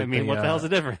 Yeah. It's What the hell's the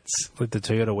difference? Like the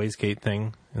Toyota Wastegate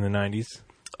thing in the 90s.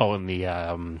 Oh, and the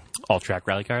all-track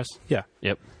rally cars? Yeah.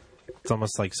 Yep. It's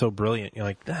almost like so brilliant. You're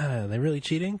like, are they really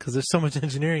cheating? Because there's so much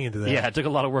engineering into that. Yeah, it took a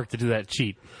lot of work to do that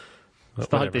cheat.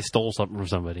 It's not like they stole something from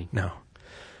somebody. No.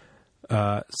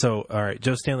 All right.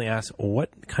 Joe Stanley asks, what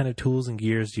kind of tools and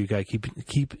gears do you guys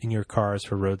keep in your cars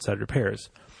for roadside repairs?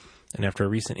 And after a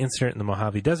recent incident in the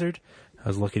Mojave Desert, I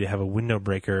was lucky to have a window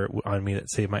breaker on me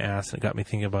that saved my ass, and it got me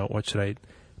thinking about what should I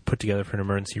put together for an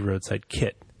emergency roadside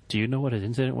kit. Do you know what his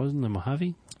incident was in the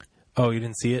Mojave? Oh, you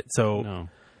didn't see it? So No.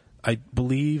 I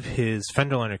believe his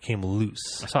fender liner came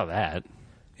loose. I saw that.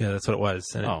 Yeah, that's what it was.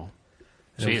 And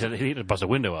So he had to bust a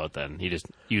window out then. He just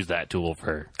used that tool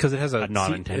for because it has a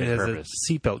non-intended purpose.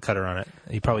 a seatbelt cutter on it.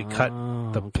 He probably cut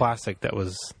the plastic that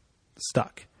was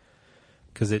stuck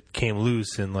because it came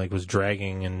loose and was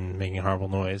dragging and making a horrible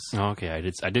noise. Oh, okay,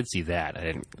 I did see that. I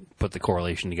didn't put the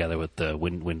correlation together with the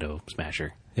window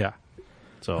smasher. Yeah.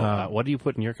 So what do you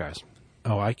put in your cars?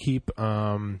 Oh, I keep.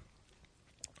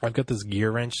 I've got this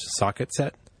gear wrench socket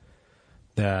set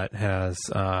that has.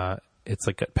 It's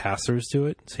got pass-throughs to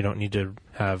it, so you don't need to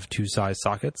have two size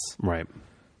sockets. Right.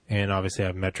 And obviously I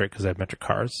have metric because I have metric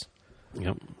cars.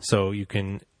 Yep. So you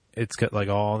can, it's got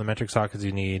all the metric sockets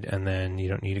you need, and then you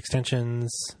don't need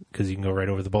extensions because you can go right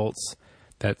over the bolts.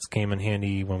 That came in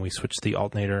handy when we switched the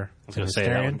alternator. I was going to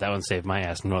say that one saved my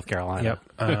ass in North Carolina. Yep.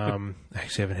 I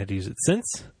actually haven't had to use it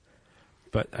since,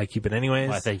 but I keep it anyways.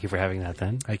 Well, thank you for having that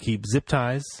then. I keep zip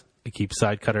ties. I keep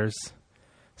side cutters,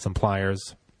 some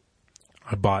pliers.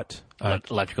 I bought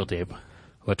electrical tape,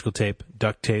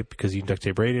 duct tape because you can duct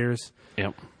tape radiators.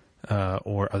 Yep.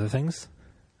 Or other things.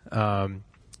 I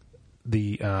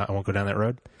won't go down that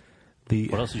road.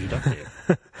 What else did you duct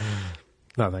tape?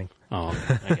 Nothing. Oh,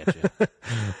 okay. I get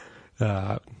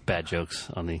you. Bad jokes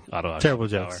on the auto. Terrible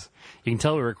jokes. Hour. You can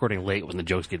tell we're recording late when the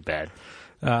jokes get bad.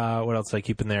 What else do I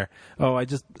keep in there? Oh, I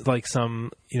just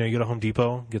some. You go to Home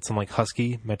Depot, get some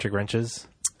Husky metric wrenches.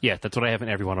 Yeah, that's what I have in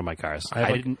every one of my cars.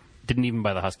 I didn't even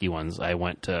buy the Husky ones. I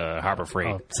went to Harbor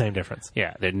Freight. Oh, same difference.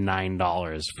 Yeah, they're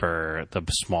 $9 for the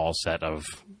small set of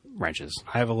wrenches.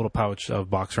 I have a little pouch of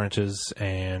box wrenches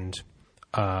and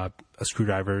a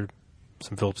screwdriver,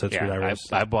 some Phillips head screwdrivers.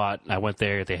 I went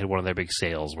there. They had one of their big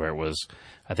sales where it was,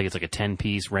 I think it's a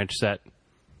 10-piece wrench set,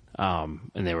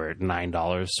 and they were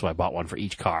 $9. So I bought one for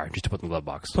each car just to put in the glove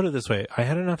box. Put it this way: I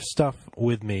had enough stuff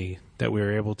with me that we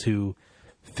were able to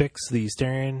fix the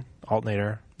steering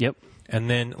alternator. Yep. And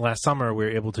then last summer, we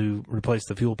were able to replace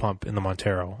the fuel pump in the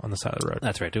Montero on the side of the road.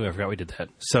 That's right, too. I forgot we did that.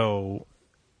 So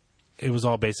it was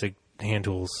all basic hand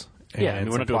tools. Yeah,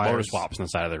 we're not doing motor swaps on the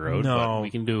side of the road. No. But we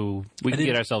can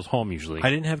get ourselves home usually. I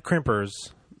didn't have crimpers,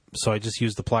 so I just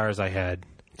used the pliers I had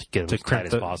to get them as tight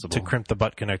as possible. To crimp the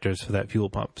butt connectors for that fuel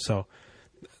pump. So,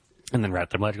 and then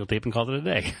wrapped them electrical tape and called it a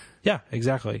day. Yeah,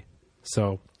 exactly.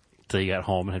 So you got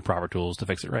home and had proper tools to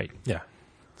fix it right. Yeah.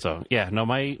 So, yeah, no,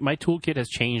 my toolkit has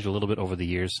changed a little bit over the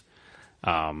years.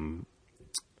 I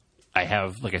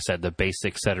have, like I said, the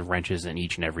basic set of wrenches in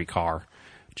each and every car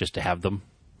just to have them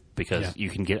because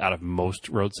you can get out of most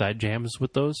roadside jams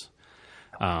with those.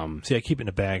 See, I keep it in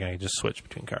a bag and I just switch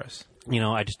between cars.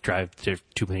 I just drive to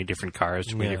too many different cars,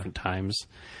 too many different times,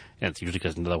 and it's usually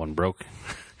because another one broke.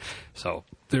 So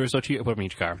there is so cheap I put them in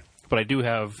each car. But I do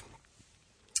have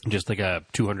just a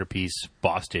 200-piece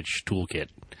Boss Stitch toolkit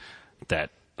that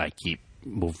I keep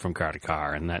moved from car to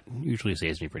car, and that usually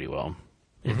saves me pretty well.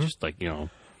 It's just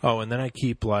Oh, and then I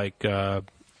keep an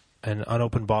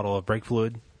unopened bottle of brake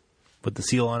fluid with the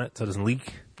seal on it so it doesn't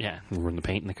leak. Yeah, ruin the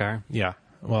paint in the car. Yeah.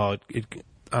 Well,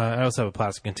 I also have a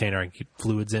plastic container I keep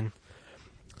fluids in.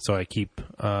 So I keep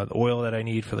the oil that I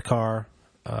need for the car,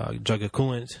 a jug of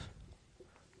coolant,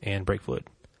 and brake fluid.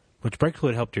 Which brake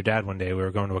fluid helped your dad one day. We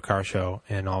were going to a car show,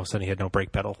 and all of a sudden he had no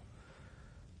brake pedal.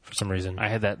 For some reason. I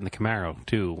had that in the Camaro,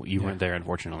 too. You weren't there,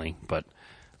 unfortunately, but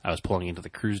I was pulling into the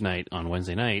cruise night on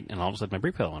Wednesday night, and all of a sudden my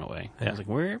brake pedal went away. Yeah. I was like,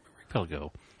 where did my brake pedal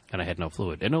go? And I had no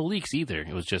fluid. And no leaks either.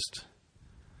 It was just...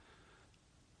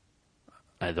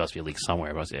 There must be a leak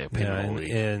somewhere.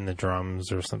 In the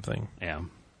drums or something. Yeah.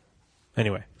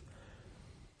 Anyway.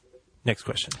 Next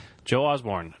question. Joe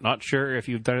Osborne. Not sure if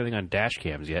you've done anything on dash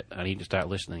cams yet. I need to start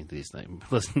listening to these things.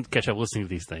 Catch up listening to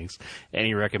these things.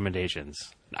 Any recommendations?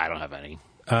 I don't have any.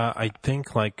 I think,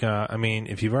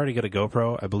 if you've already got a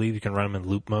GoPro, I believe you can run them in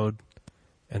loop mode,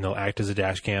 and they'll act as a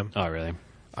dash cam. Oh, really?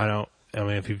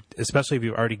 Especially if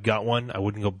you've already got one, I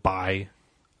wouldn't go buy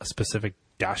a specific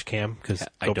dash cam because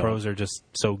I don't. GoPros are just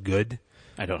so good.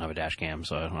 I don't have a dash cam,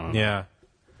 so I don't know. Yeah.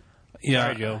 Yeah.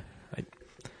 Sorry, Joe.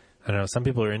 I don't know. Some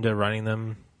people are into running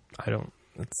them. I don't.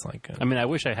 It's like... I mean, I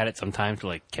wish I had it sometime to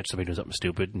like catch somebody doing something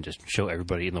stupid and just show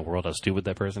everybody in the world how stupid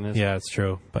that person is. yeah, it's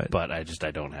true. But I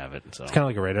don't have it. So it's kind of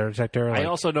like a radar detector. I Like,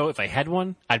 also know if I had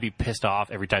one, I'd be pissed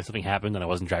off every time something happened and I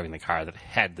wasn't driving the car that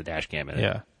had the dash cam in it.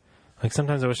 yeah. Like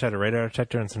sometimes I wish I had a radar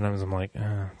detector, and sometimes I'm like,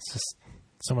 it's just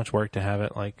so much work to have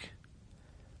it. Like,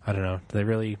 I don't know. Do they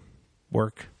really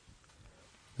work?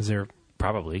 Is there...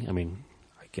 Probably. I mean,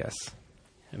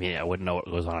 I wouldn't know what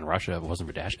goes on in Russia if it wasn't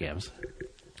for dash cams.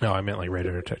 No, I meant like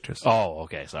radar detectors. Oh,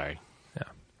 okay. Sorry.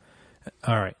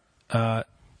 All right.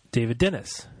 David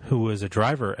Dennis, who was a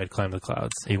driver at Climb the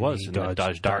Clouds. He was in the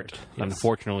Dodge Dart. Yes.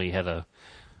 Unfortunately, he had a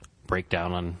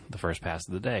breakdown on the first pass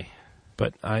of the day.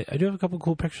 But I do have a couple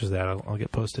cool pictures of that I'll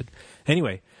get posted.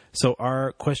 Anyway, so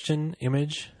our question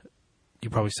image, you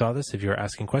probably saw this if you were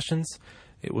asking questions.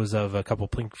 It was of a couple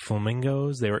pink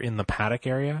flamingos. They were in the paddock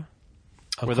area.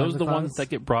 Were those the ones that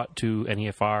get brought to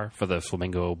NEFR for the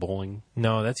Flamingo Bowling?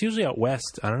 No, that's usually out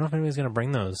west. I don't know if anybody's going to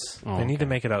bring those. Oh, they need to okay.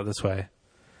 make it out this way.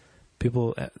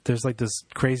 People, there's like this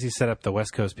crazy setup the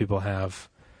West Coast people have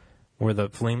where the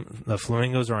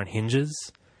flamingos are on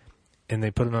hinges, and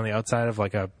they put them on the outside of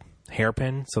like a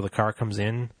hairpin, so the car comes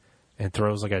in and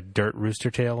throws like a dirt rooster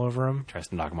tail over them. Tries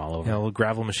to knock them all over. You know, a little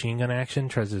gravel machine gun action,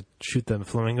 tries to shoot the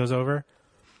flamingos over.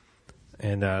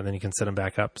 And then you can set them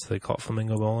back up, so they call it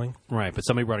flamingo bowling. Right, but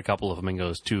somebody brought a couple of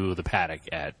flamingos to the paddock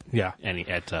at Climb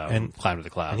to the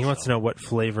Clouds. And he wants to know what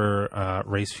flavor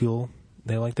race fuel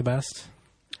they like the best.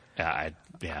 Yeah,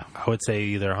 I would say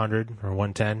either 100 or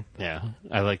 110. yeah.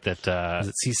 I like that. Is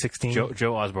it C16?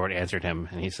 Joe Osborne answered him,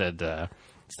 and he said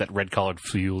it's that red-colored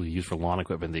fuel you use for lawn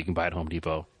equipment that you can buy at Home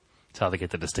Depot. It's how they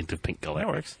get the distinctive pink color. That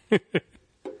works.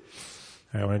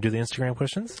 All right, want to do the Instagram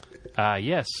questions?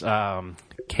 Yes.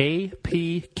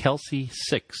 KP Kelsey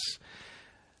 6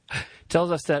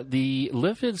 tells us that the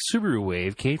lifted Subaru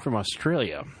Wave came from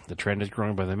Australia. The trend is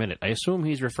growing by the minute. I assume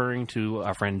he's referring to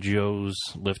our friend Joe's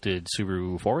lifted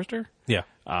Subaru Forester. Yeah.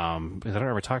 I don't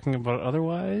remember talking about it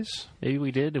otherwise. Maybe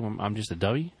we did, and I'm just a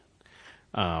dummy.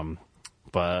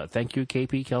 But thank you,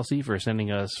 KP Kelsey, for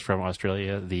sending us from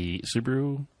Australia the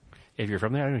Subaru. If you're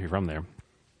from there, I don't know if you're from there,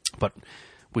 but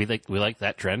we like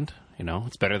that trend. You know,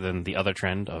 it's better than the other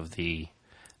trend of the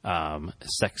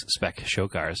sex spec show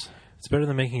cars. It's better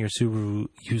than making your Subaru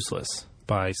useless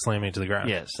by slamming it to the ground.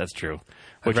 Yes, that's true.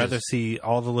 I'd rather see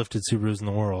all the lifted Subarus in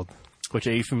the world. Which,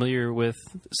 are you familiar with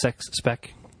sex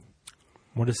spec?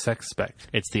 What is sex spec?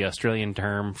 It's the Australian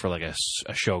term for like a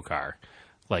show car.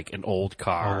 Like an old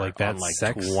car like that on like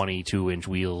sex? 22-inch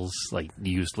wheels, like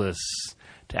useless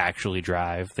to actually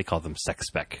drive. They call them sex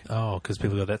spec. Oh, because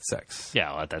people go, that's sex.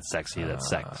 Yeah, well, that's sexy. That's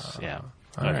sex. Yeah.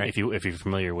 all right. If you're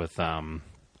familiar with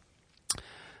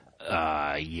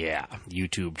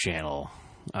YouTube channel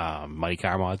Mighty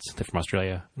Car Mods, they're from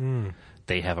Australia.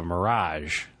 They have a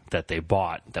Mirage that they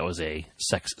bought that was a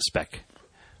sex spec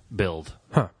build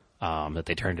that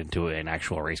they turned into an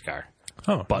actual race car.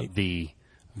 Oh, But the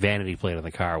vanity plate on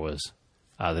the car was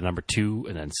the number 2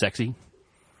 and then sexy.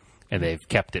 And they've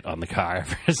kept it on the car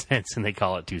ever since, and they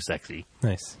call it Too Sexy.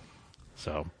 nice.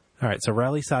 So, All right, so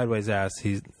Rally Sideways asks,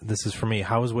 this is for me,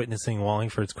 how was witnessing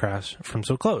Wallingford's crash from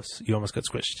so close? You almost got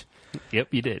squished. yep,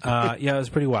 you did. Yeah, it was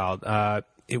pretty wild.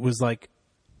 It was like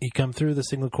you come through the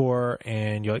Signal Corps,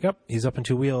 and you're like, oh, he's up in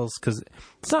two wheels, because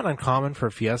it's not uncommon for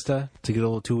a Fiesta to get a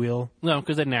little two-wheel. No,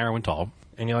 because they're narrow and tall.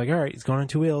 And you're like, all right, he's going on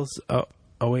two wheels. Oh,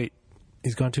 wait,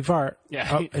 he's gone too far. Yeah.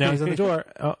 Oh, and now he's on the door.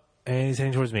 Oh, and he's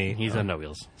heading towards me. He's on no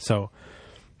wheels. So,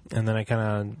 and then I kind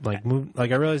of like moved.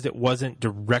 Like I realized it wasn't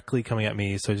directly coming at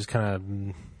me, so I just kind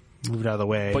of moved out of the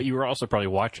way. But you were also probably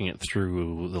watching it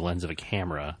through the lens of a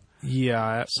camera.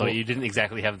 Yeah. So you didn't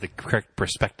exactly have the correct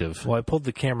perspective. Well, I pulled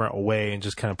the camera away and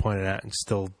just kind of pointed at it and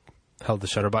still held the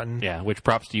shutter button. Yeah, which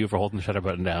props to you for holding the shutter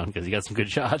button down, because you got some good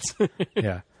shots.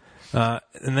 Yeah.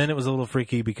 And then it was a little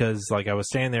freaky because like I was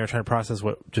standing there trying to process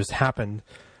what just happened,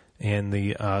 and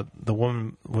the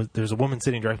woman there's a woman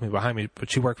sitting directly behind me,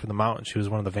 but she worked for the mountain. She was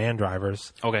one of the van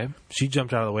drivers. Okay. She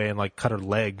jumped out of the way and like cut her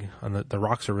leg. On the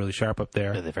rocks are really sharp up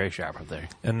there. Yeah, they're very sharp up there.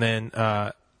 And then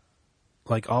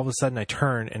like all of a sudden I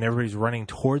turn and everybody's running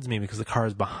towards me because the car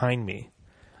is behind me.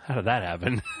 How did that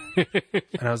happen?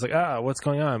 And I was like, what's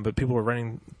going on? But people were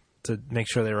running to make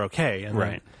sure they were okay. And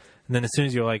Right. Then as soon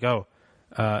as you're like,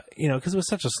 because it was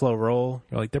such a slow roll,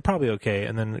 you're like, they're probably okay.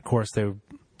 And then, of course, they're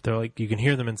like, you can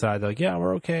hear them inside. They're like, yeah,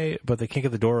 we're okay. But they can't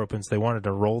get the door open, so they wanted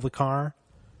to roll the car.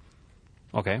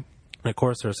 Okay. And, of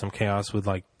course, there was some chaos with,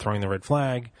 like, throwing the red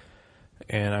flag.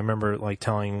 And I remember like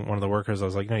telling one of the workers, I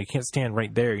was like, "No, you can't stand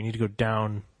right there. You need to go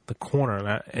down the corner."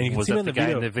 And you can Was see him that in the the guy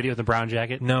video. in the video with the brown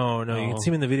jacket? No, you Oh. can see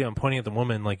him in the video. I'm pointing at the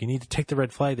woman, like, you need to take the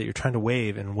red flag that you're trying to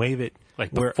wave and wave it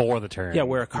Like where, before the turn. yeah,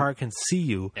 where a car can see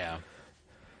you. Yeah.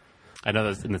 I know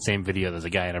there's in the same video. There's a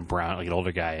guy in a brown, like an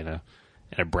older guy in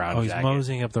a brown. Oh, he's jacket.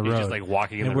 moseying up the road. He's just like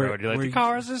walking in And the we're- road. You're like, we're- the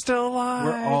cars are still alive.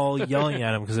 We're all yelling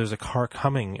at him because there's a car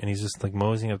coming, and he's just like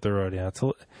moseying up the road. Yeah, it's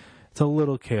a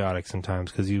little chaotic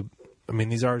sometimes because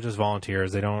these are just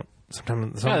volunteers. They don't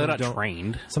sometimes. Yeah, they're not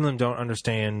trained. Some of them don't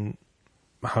understand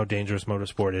how dangerous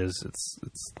motorsport is. It's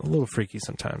a little freaky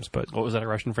sometimes, but What was that a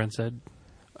Russian friend said?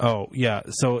 oh yeah.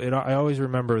 So I always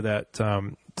remember that.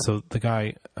 So the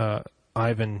guy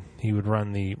Ivan, he would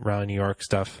run the Rally New York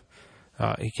stuff.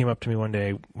 He came up to me one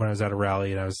day when I was at a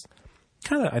rally, and I was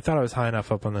I thought I was high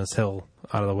enough up on this hill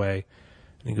out of the way,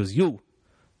 and he goes, "You,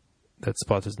 that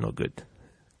spot is no good.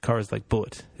 Car is like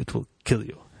bullet; it will kill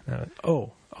you." And I went,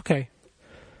 "Oh, okay."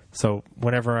 So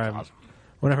whenever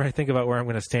I think about where I'm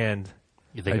going to stand,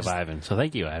 You think of Ivan. So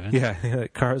thank you, Ivan. yeah,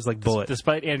 car is like bullet.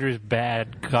 Despite Andrew's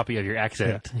bad copy of your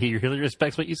accent, he really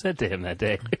respects what you said to him that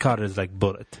day. Car is like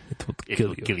bullet; it will It kill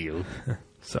will you. kill you.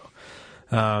 So,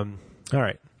 all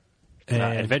right. And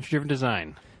Adventure-driven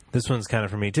design. this one's kind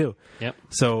of for me too. Yep.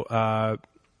 So,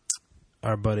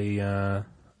 our buddy,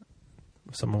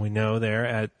 someone we know there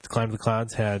at Climb to the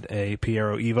Clouds had a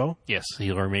Piero Evo. Yes,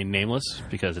 he'll remain nameless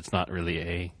because it's not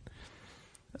really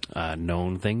a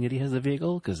known thing that he has the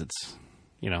vehicle because it's,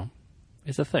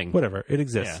 it's a thing. Whatever, it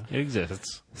exists. Yeah, it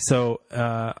exists. So,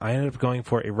 I ended up going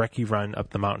for a recce run up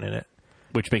the mountain in it.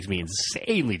 Which makes me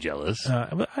insanely jealous.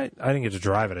 But I didn't get to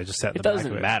drive it. I just sat in It the back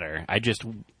doesn't of it. matter.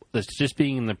 It's just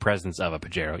being in the presence of a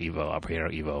Pajero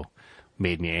Evo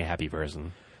made me a happy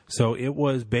person. So it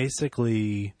was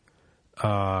basically,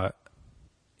 it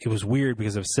was weird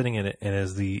because I was sitting in it, and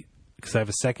because I have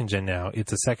a second gen now,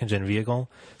 it's a second gen vehicle.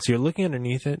 So you're looking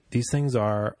underneath it. These things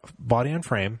are body on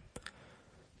frame.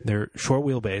 They're short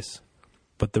wheelbase,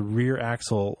 but the rear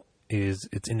axle it's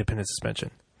independent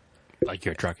suspension. Like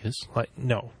your truck is? Like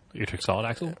no, Your truck solid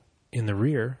axle? in the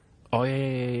rear, Oh,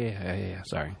 yeah.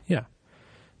 Sorry. yeah.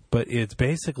 But it's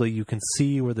basically you can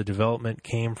see where the development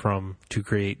came from to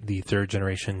create the third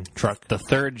generation truck, The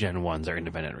third gen ones are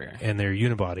independent rear. and they're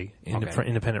unibody, Okay.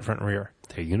 independent front and rear.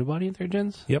 They're unibody in third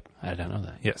gens? Yep. I don't know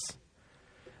that. Yes.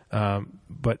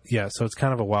 But yeah, so it's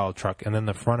kind of a wild truck. And then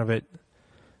the front of it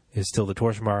is still the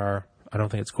torsion bar. I don't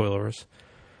think it's coilovers.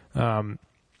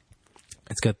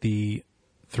 It's got the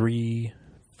 3.5.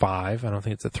 I don't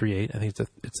think it's a 3.8. I think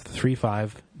it's a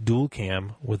 3.5 dual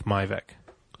cam with MyVec.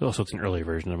 Oh, so it's an early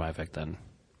version of MyVec then.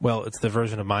 Well, it's the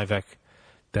version of MyVec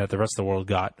that the rest of the world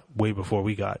got way before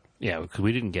we got. Yeah, because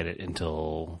we didn't get it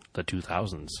until the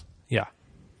 2000s. Yeah.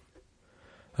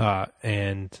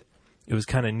 And it was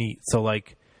kind of neat. So,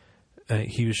 like,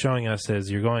 he was showing us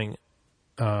as you're going,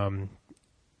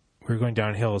 we're going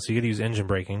downhill, so you got to use engine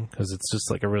braking because it's just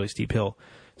like a really steep hill.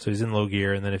 So he's in low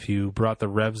gear, and then if you brought the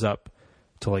revs up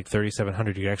to like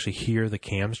 3,700, you could actually hear the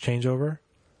cams change over.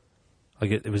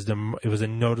 Like it was a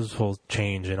noticeable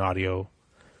change in audio,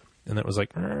 and it was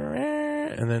like,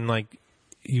 and then like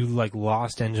you like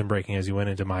lost engine braking as you went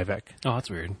into MyVec. Oh, that's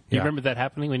weird. You Yeah. remember that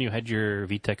happening when you had your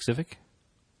VTEC Civic?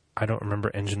 I don't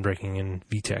remember engine braking in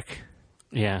VTEC.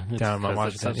 Yeah. Down in Washington.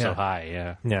 Washington, So yeah. high,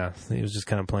 yeah. Yeah, he was just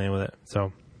kind of playing with it.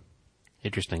 So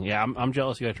Interesting. Yeah, I'm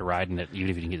jealous you got to ride in it, even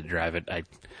if you didn't get to drive it.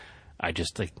 I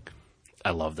just like,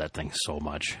 I love that thing so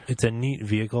much. it's a neat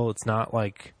vehicle. It's not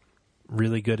like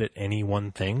really good at any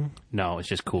one thing. No, it's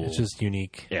just cool. It's just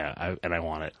unique. yeah, I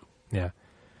want it. Yeah.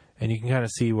 And you can kind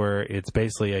of see where it's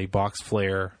basically a box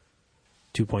flare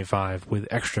 2.5 with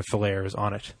extra flares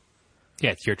on it.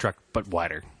 Yeah, it's your truck, but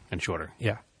wider and shorter.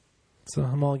 Yeah. It's a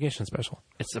homologation special.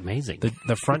 It's amazing.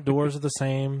 The front doors are the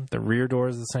same. The rear door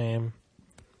is the same.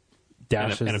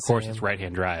 Dash and is of the course, same. it's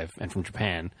right-hand drive and from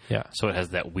Japan. Yeah. So it has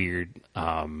that weird,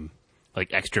 like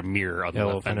extra mirror on the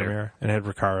Yellow left fender fender. mirror. And it had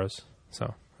Recaros.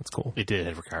 So that's cool. It did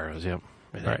have Recaros, yep.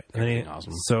 It All had right. And then everything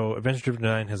awesome. So Adventure Driven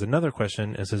 9 has another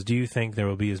question. It says, do you think there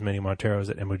will be as many Monteros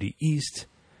at MOD East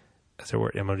as there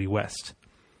were at MOD West?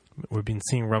 We've been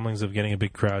seeing rumblings of getting a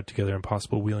big crowd together and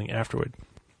possible wheeling afterward.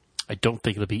 I don't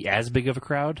think it'll be as big of a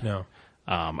crowd. No.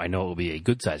 I know it will be a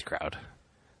good-sized crowd.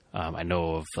 I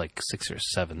know of like 6 or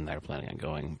 7 that are planning on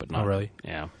going, but not Oh, really?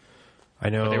 Yeah, I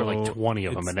know. but there were like 20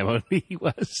 of them at MOD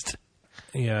West.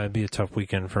 Yeah, it'd be a tough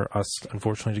weekend for us,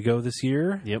 unfortunately, to go this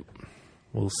year. Yep.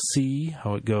 We'll see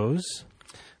how it goes.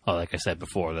 Well, like I said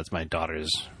before, that's my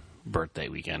daughter's birthday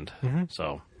weekend, Mm-hmm.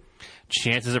 so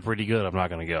chances are pretty good I'm not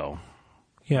going to go.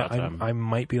 Yeah, But, I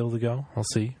might be able to go. I'll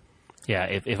see. Yeah,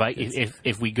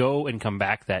 if we go and come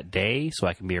back that day, so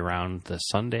I can be around the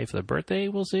Sunday for the birthday,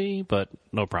 we'll see. But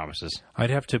no promises. I'd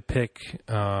have to pick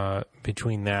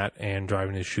between that and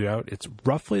driving to the shootout. It's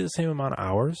roughly the same amount of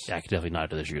hours. Yeah, I could definitely not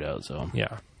do the shootout. So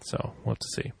Yeah, so we'll have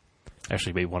to see.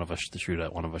 actually, maybe one of us should the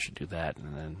shootout. One of us should do that,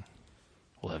 and then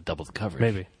we'll have double the coverage.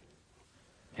 Maybe.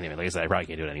 Anyway, like I said, I probably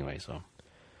can't do it anyway. So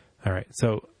All right,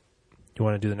 so you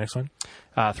want to do the next one?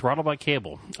 Throttle by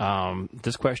Cable.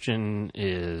 This question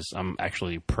is, I'm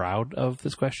actually proud of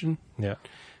this question Yeah.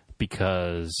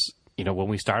 because, you know, when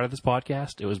we started this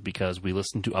podcast, it was because we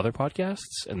listened to other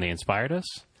podcasts and they inspired us.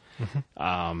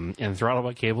 And Throttle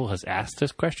by Cable has asked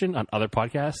this question on other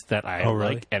podcasts that I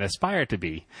really? like and aspire to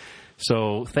be.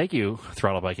 So thank you,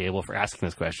 Throttle by Cable, for asking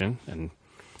this question and,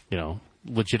 you know,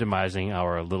 legitimizing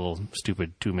our little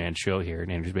stupid two-man show here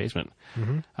in Andrew's basement.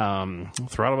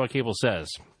 Throttle by Cable says,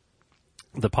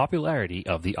 the popularity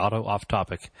of the auto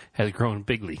off-topic has grown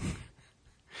bigly.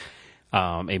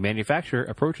 A manufacturer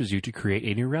approaches you to create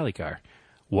a new rally car.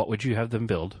 What would you have them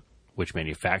build? Which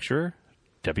manufacturer?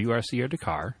 WRC or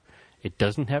Dakar? It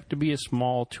doesn't have to be a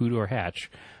small two-door hatch,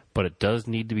 but it does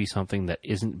need to be something that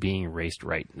isn't being raced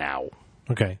right now.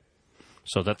 Okay.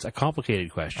 So that's a complicated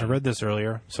I question. read this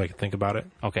earlier so I could think about it.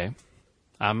 Okay.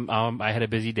 I had a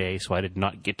busy day, so I did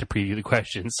not get to preview the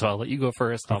question, so I'll let you go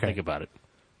first. I'll Okay. think about it.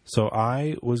 So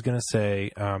I was going to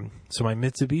say, so my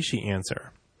Mitsubishi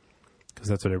answer, because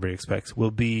that's what everybody expects,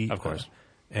 will be Of course.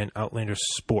 An Outlander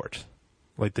Sport,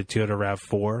 like the Toyota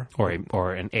RAV4,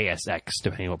 Or an ASX,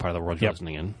 depending on what part of the world you're Yep.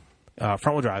 listening in.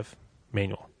 front-wheel drive,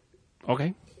 manual.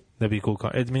 Okay. That'd be a cool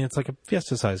car. I mean, it's like a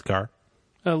Fiesta-sized car.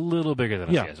 A little bigger than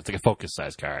a Yeah. Fiesta. It's like a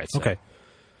Focus-sized car, I'd say. Okay.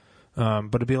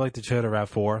 But it'd be like the Toyota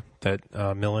RAV4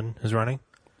 that Millen is running.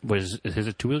 Is his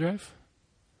a two-wheel drive?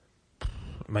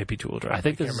 It might be two-wheel drive. I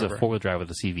think can't this is a remember. four-wheel drive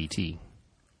with a CVT.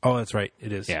 Oh, that's right.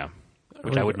 It is. Yeah.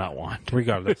 Which I would not want.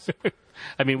 Regardless.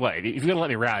 I mean, what? If you're going to let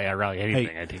me rally, I rally anything.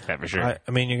 Hey, I take that for sure.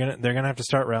 I mean, they're gonna have to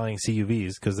start rallying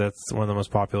CUVs because that's one of the most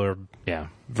popular yeah.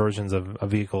 versions of a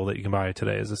vehicle that you can buy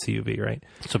today is a CUV, right?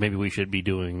 So maybe we should be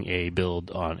doing a build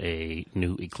on a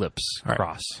new Eclipse right.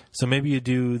 Cross. So maybe you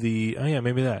do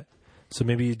maybe that. So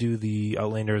maybe you do the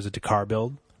Outlander as a Dakar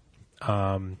build,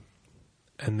 and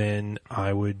then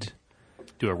I would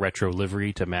Do a retro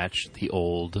livery to match the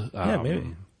old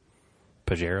maybe. the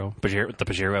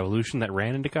Pajero Evolution that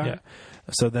ran in Dakar. Yeah.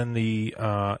 So then the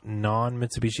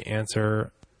non-Mitsubishi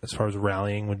answer as far as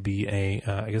rallying would be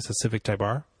I guess a Civic Type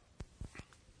R.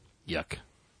 Yuck.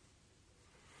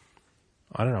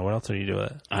 I don't know. What else would you do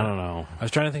with it? I don't know. I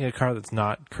was trying to think of a car that's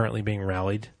not currently being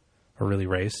rallied or really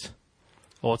raced.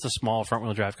 Well, it's a small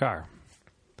front-wheel drive car.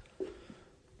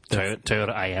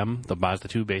 Toyota IM, the Mazda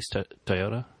 2 based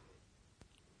Toyota.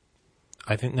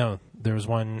 I think, no, there was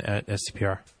one at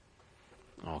SCPR.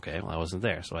 Okay, well, I wasn't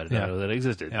there, so I didn't know that it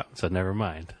existed. Yeah. So never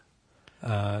mind.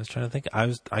 I was trying to think.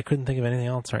 I couldn't think of anything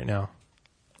else right now.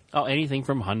 Oh, anything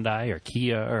from Hyundai or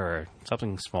Kia or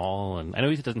something small. And I know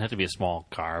it doesn't have to be a small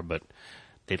car, but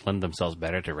they'd lend themselves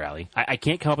better to rally. I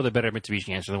can't come up with a better Mitsubishi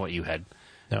answer than what you had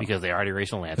because they already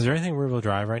raced a Is Lancer. there anything rear-wheel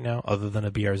drive right now other than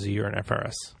a BRZ or an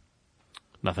FRS?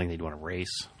 Nothing they'd want to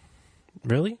race.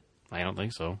 Really? I don't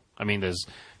think so. I mean, there's,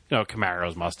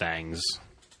 Camaros, Mustangs,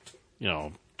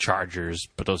 Chargers,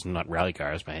 but those are not rally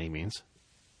cars by any means.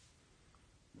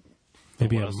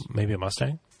 Maybe was. maybe a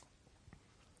Mustang?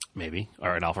 Maybe.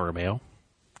 Or an Alfa Romeo.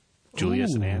 Julia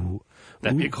sedan.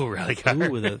 That'd be a cool rally car.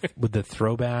 Ooh, with the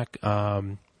throwback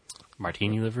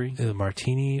Martini livery. the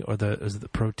Martini or is it the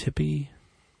Pro Tipi?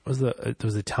 It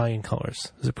was Italian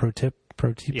colors. Is it Pro Tipi?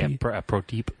 Yeah, Pro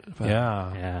Deep.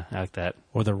 Yeah. Yeah, I like that.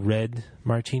 Or the red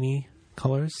Martini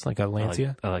colors, like a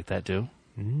Lancia? I like that too.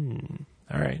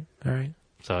 All right.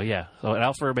 So, yeah. So, an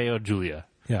Alfa Romeo Giulia.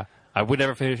 Yeah. I would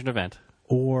never finish an event,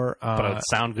 Or but it would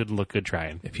sound good and look good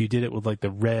trying. if you did it with like the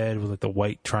red with like the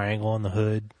white triangle on the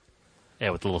hood.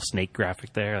 Yeah, with the little snake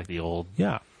graphic there, like the old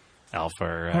Yeah.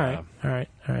 Alfa. All right.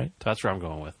 So that's where I'm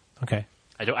going with. Okay.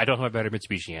 I don't have a better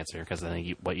Mitsubishi answer because I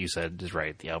think what you said is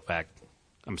right. The Outback.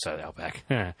 I'm sorry, the Outback.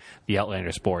 The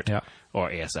Outlander Sport. Yeah. Or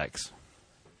ASX.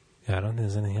 Yeah, I don't think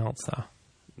there's anything else though.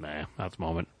 Nah, not at the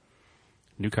moment.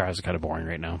 New cars are kind of boring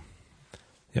right now.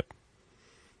 Yep.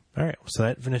 All right. So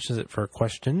that finishes it for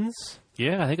questions.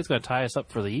 Yeah, I think it's going to tie us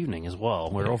up for the evening as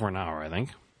well. We're over an hour, I think.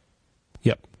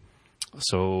 Yep.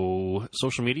 So,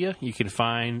 social media, you can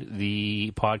find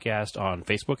the podcast on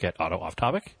Facebook at Auto Off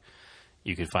Topic.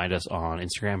 You can find us on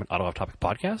Instagram at Auto Off Topic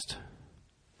Podcast.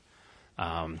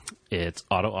 It's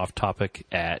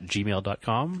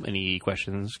autoofftopic@gmail.com. Any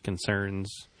questions,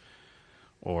 concerns,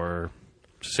 or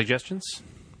suggestions?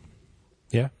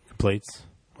 Yeah. Complaints.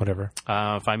 whatever.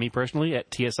 Find me personally at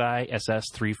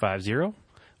TSISS350.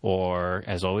 Or,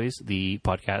 as always, the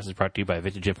podcast is brought to you by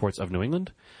Vintage Imports of New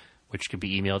England, which can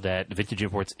be emailed at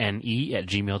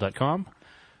vintageimportsne@gmail.com,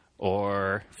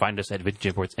 or find us at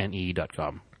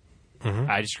vintageimportsne.com.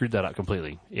 I just screwed that up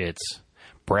completely. It's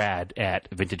Brad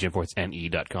at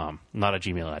vintageimportsne.com, not a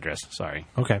Gmail address. Sorry.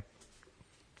 Okay.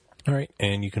 All right.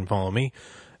 And you can follow me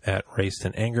at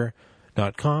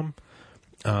racetonanger.com.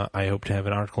 I hope to have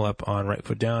an article up on Right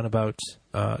Foot Down about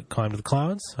Climb to the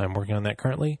Clouds. I'm working on that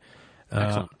currently.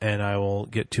 And I will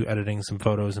get to editing some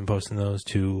photos and posting those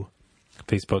to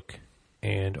Facebook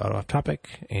and Auto Off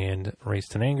Topic and Race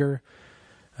to Anger.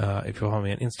 If you follow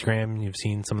me on Instagram, you've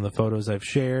seen some of the photos I've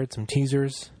shared, some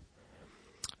teasers.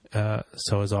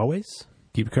 So as always,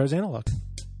 keep your cars analog.